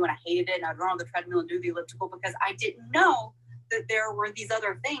had to do and I hated it and I'd run on the treadmill and do the elliptical because I didn't know that there were these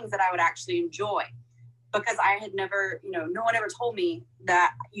other things that I would actually enjoy, because I had never, you know, no one ever told me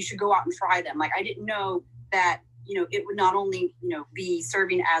that you should go out and try them. Like I didn't know that, you know, it would not only, you know, be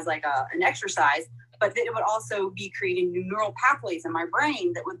serving as like an exercise, but that it would also be creating new neural pathways in my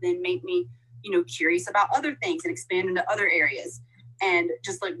brain that would then make me, you know, curious about other things and expand into other areas and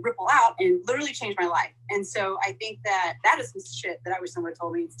just like ripple out and literally change my life. And so I think that is some shit that I wish someone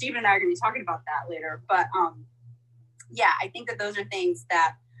told me. Steven and I are going to be talking about that later. But yeah, I think that those are things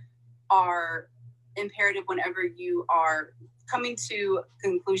that are imperative whenever you are coming to a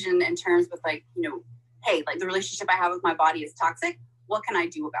conclusion in terms with like, you know, hey, like the relationship I have with my body is toxic. What can I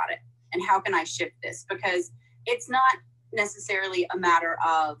do about it? And how can I shift this? Because it's not necessarily a matter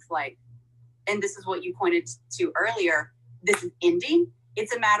of like, and this is what you pointed to earlier, this is ending.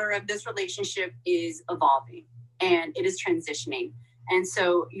 It's a matter of this relationship is evolving and it is transitioning. And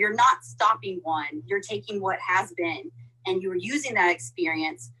so you're not stopping one, you're taking what has been and you're using that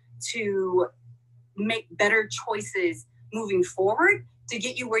experience to make better choices moving forward to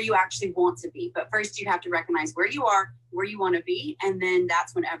get you where you actually want to be. But first you have to recognize where you are, where you want to be. And then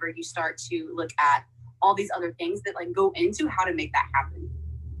that's whenever you start to look at all these other things that like go into how to make that happen.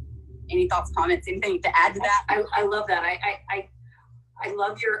 Any thoughts, comments, anything to add to that? I love that. I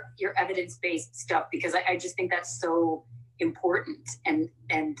love your evidence-based stuff because I just think that's so important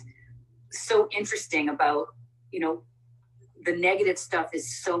and so interesting about, you know, the negative stuff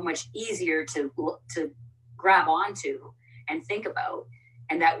is so much easier to grab onto and think about,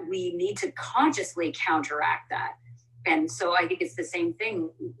 and that we need to consciously counteract that. And so I think it's the same thing,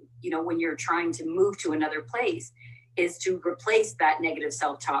 you know, when you're trying to move to another place, is to replace that negative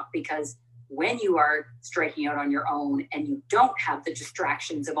self-talk, because when you are striking out on your own and you don't have the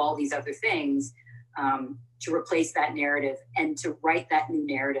distractions of all these other things, to replace that narrative and to write that new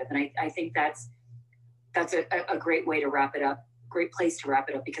narrative. And I think that's a great way to wrap it up, great place to wrap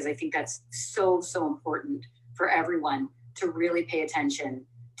it up, because I think that's so important for everyone to really pay attention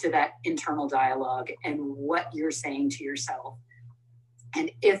to that internal dialogue and what you're saying to yourself.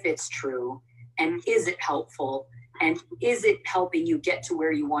 And if it's true, and is it helpful? And is it helping you get to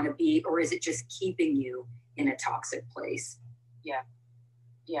where you want to be, or is it just keeping you in a toxic place? Yeah.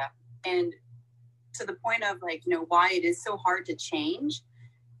 Yeah. And to the point of like, you know, why it is so hard to change,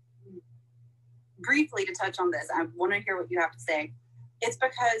 briefly to touch on this, I want to hear what you have to say. It's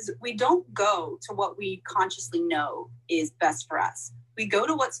because we don't go to what we consciously know is best for us. We go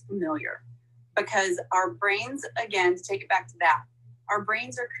to what's familiar because our brains, again, to take it back to that, our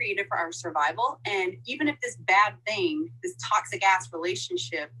brains are created for our survival. And even if this bad thing, this toxic ass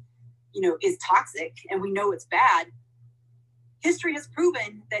relationship, is toxic and we know it's bad, history has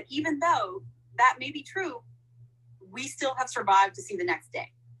proven that even though that may be true, we still have survived to see the next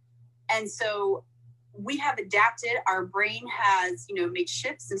day. And so we have adapted, our brain has, made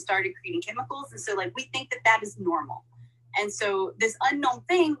shifts and started creating chemicals. And so we think that that is normal. And so this unknown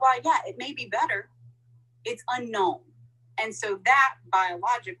thing, while yeah, it may be better, it's unknown. And so that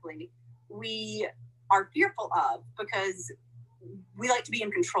biologically we are fearful of because we like to be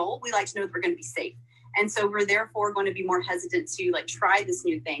in control. We like to know that we're going to be safe. And so we're therefore going to be more hesitant to try this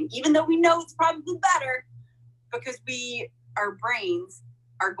new thing, even though we know it's probably better, because our brains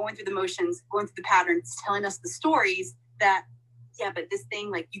are going through the motions, going through the patterns, telling us the stories that, yeah, but this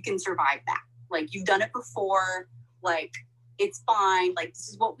thing, you can survive that. You've done it before, it's fine, this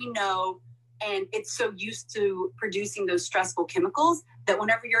is what we know. And it's so used to producing those stressful chemicals that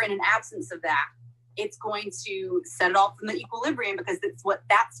whenever you're in an absence of that, it's going to set it off from the equilibrium because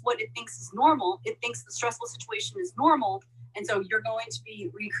that's what it thinks is normal. It thinks the stressful situation is normal. And so you're going to be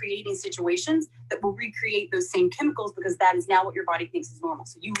recreating situations that will recreate those same chemicals because that is now what your body thinks is normal.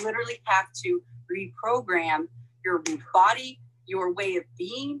 So you literally have to reprogram your body, your way of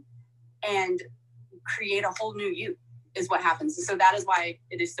being, and create a whole new you is what happens. And so that is why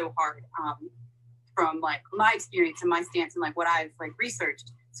it is so hard from my experience and my stance and what I've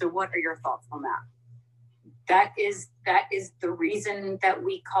researched. So what are your thoughts on that? That is the reason that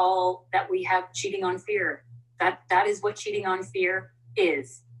we have cheating on fear. That is what cheating on fear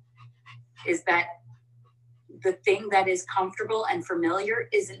is that the thing that is comfortable and familiar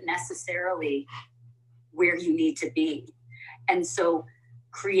isn't necessarily where you need to be. And so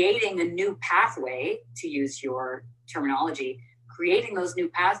creating a new pathway, to use your terminology, creating those new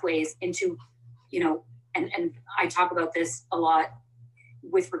pathways into, and I talk about this a lot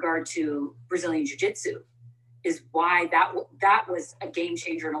with regard to Brazilian Jiu-Jitsu, is why that was a game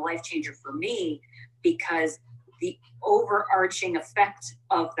changer and a life changer for me, because the overarching effect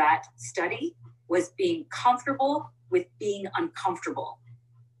of that study was being comfortable with being uncomfortable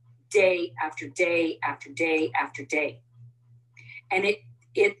day after day after day after day. And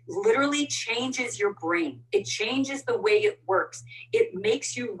it literally changes your brain. It changes the way it works. It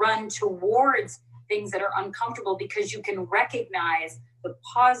makes you run towards things that are uncomfortable because you can recognize the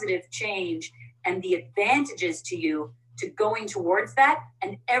positive change and the advantages to you to going towards that.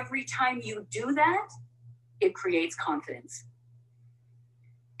 And every time you do that, it creates confidence.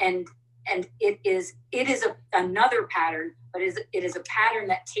 And it is another pattern, but it is a pattern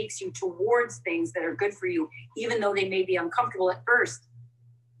that takes you towards things that are good for you, even though they may be uncomfortable at first.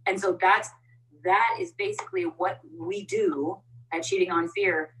 And so that is basically what we do at Cheating on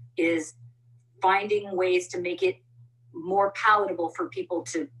Fear, is finding ways to make it more palatable for people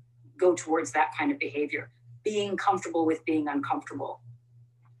to go towards that kind of behavior, being comfortable with being uncomfortable.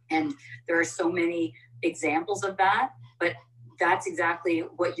 And there are so many examples of that, but that's exactly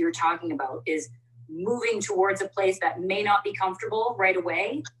what you're talking about, is moving towards a place that may not be comfortable right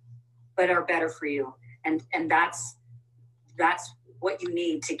away, but are better for you. And that's what you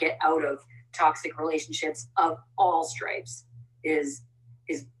need to get out of toxic relationships of all stripes, is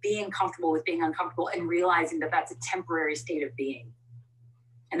being comfortable with being uncomfortable and realizing that that's a temporary state of being,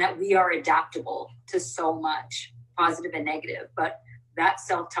 and that we are adaptable to so much, positive and negative. But that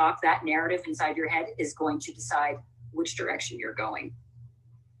self-talk, that narrative inside your head is going to decide which direction you're going.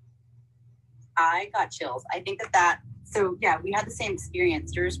 I got chills. I think so yeah, we had the same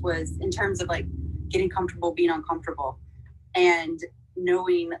experience. Yours was in terms of getting comfortable, being uncomfortable, and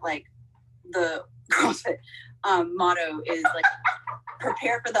knowing the CrossFit motto is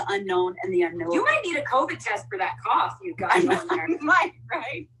prepare for the unknown and the unknowable. You might need a COVID test for that cough you got on there. Might,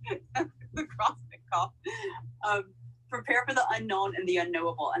 right? The CrossFit cough. Prepare for the unknown and the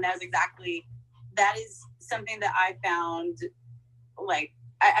unknowable. And that is something that I found,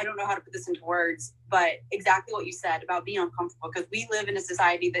 I don't know how to put this into words, but exactly what you said about being uncomfortable, because we live in a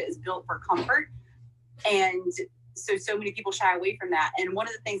society that is built for comfort. And so many people shy away from that. And one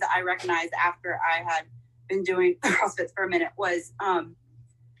of the things that I recognized after I had been doing CrossFit for a minute was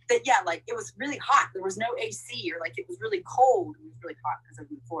that, yeah, it was really hot. There was no AC, or it was really cold. It was really hot because I'm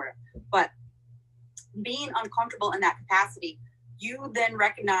in Florida. But being uncomfortable in that capacity, you then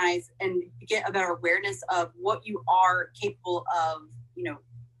recognize and get a better awareness of what you are capable of,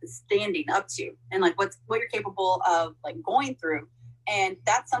 standing up to, and what you're capable of going through. And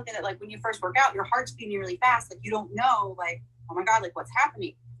that's something that when you first work out, your heart's beating really fast. You don't know, oh my God, like what's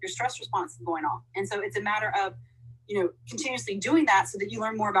happening? Your stress response is going off. And so it's a matter of, continuously doing that so that you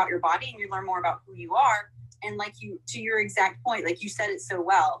learn more about your body and you learn more about who you are. And like to your exact point, like you said it so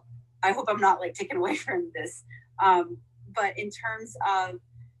well, I hope I'm not like taken away from this. But in terms of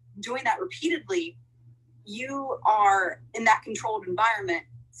doing that repeatedly, you are in that controlled environment,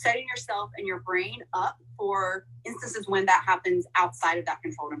 setting yourself and your brain up for instances when that happens outside of that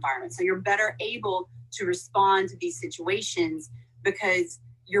controlled environment. So you're better able to respond to these situations because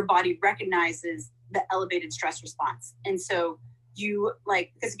your body recognizes the elevated stress response. And so you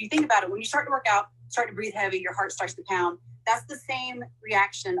because if you think about it, when you start to work out, start to breathe heavy, your heart starts to pound, that's the same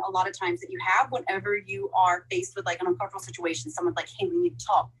reaction a lot of times that you have whenever you are faced with like an uncomfortable situation. Someone's like, hey, we need to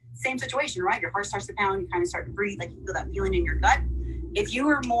talk. Same situation, right? Your heart starts to pound, you kind of start to breathe, like you feel that feeling in your gut. If you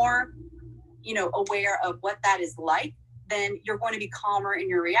are more, aware of what that is like, then you're going to be calmer in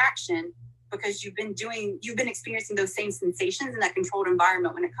your reaction because you've been experiencing those same sensations in that controlled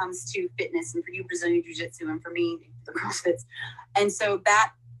environment when it comes to fitness, and for you, Brazilian Jiu-Jitsu, and for me, the CrossFits. And so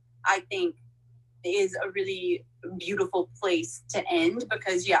that, I think, is a really beautiful place to end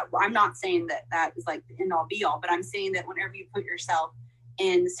because, I'm not saying that is like the end all be all, but I'm saying that whenever you put yourself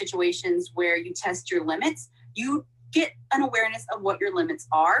in situations where you test your limits, you get an awareness of what your limits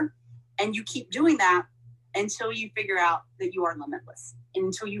are, and you keep doing that until you figure out that you are limitless, and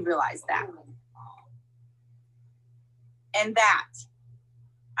until you realize that. And that,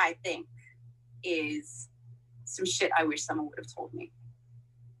 I think, is some shit I wish someone would have told me.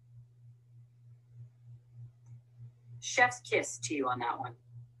 Chef's kiss to you on that one.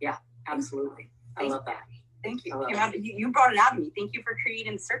 Yeah, absolutely. I love that. Thank you. You brought it out of me. Thank you for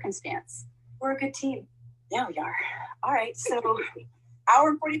creating the circumstance. We're a good team. Yeah, we are. All right. So hour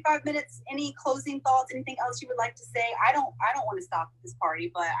and 45 minutes. Any closing thoughts? Anything else you would like to say? I don't want to stop at this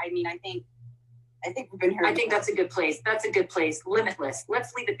party, but I mean, I think we've been here. I think that's a good place. That's a good place. Limitless.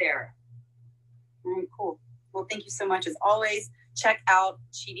 Let's leave it there. All right, cool. Well, thank you so much. As always, check out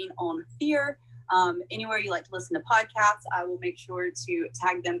Cheating on Fear. Anywhere you like to listen to podcasts, I will make sure to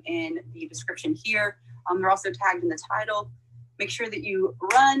tag them in the description here. They're also tagged in the title. Make sure that you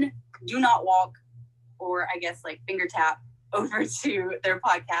run, do not walk, or I guess like finger tap over to their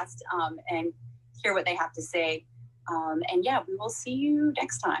podcast and hear what they have to say. And we will see you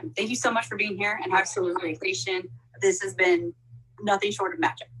next time. Thank you so much for being here and having a conversation. This has been nothing short of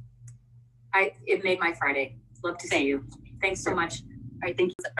magic. It made my Friday. Love to see you. Thanks so much. All right, thank you.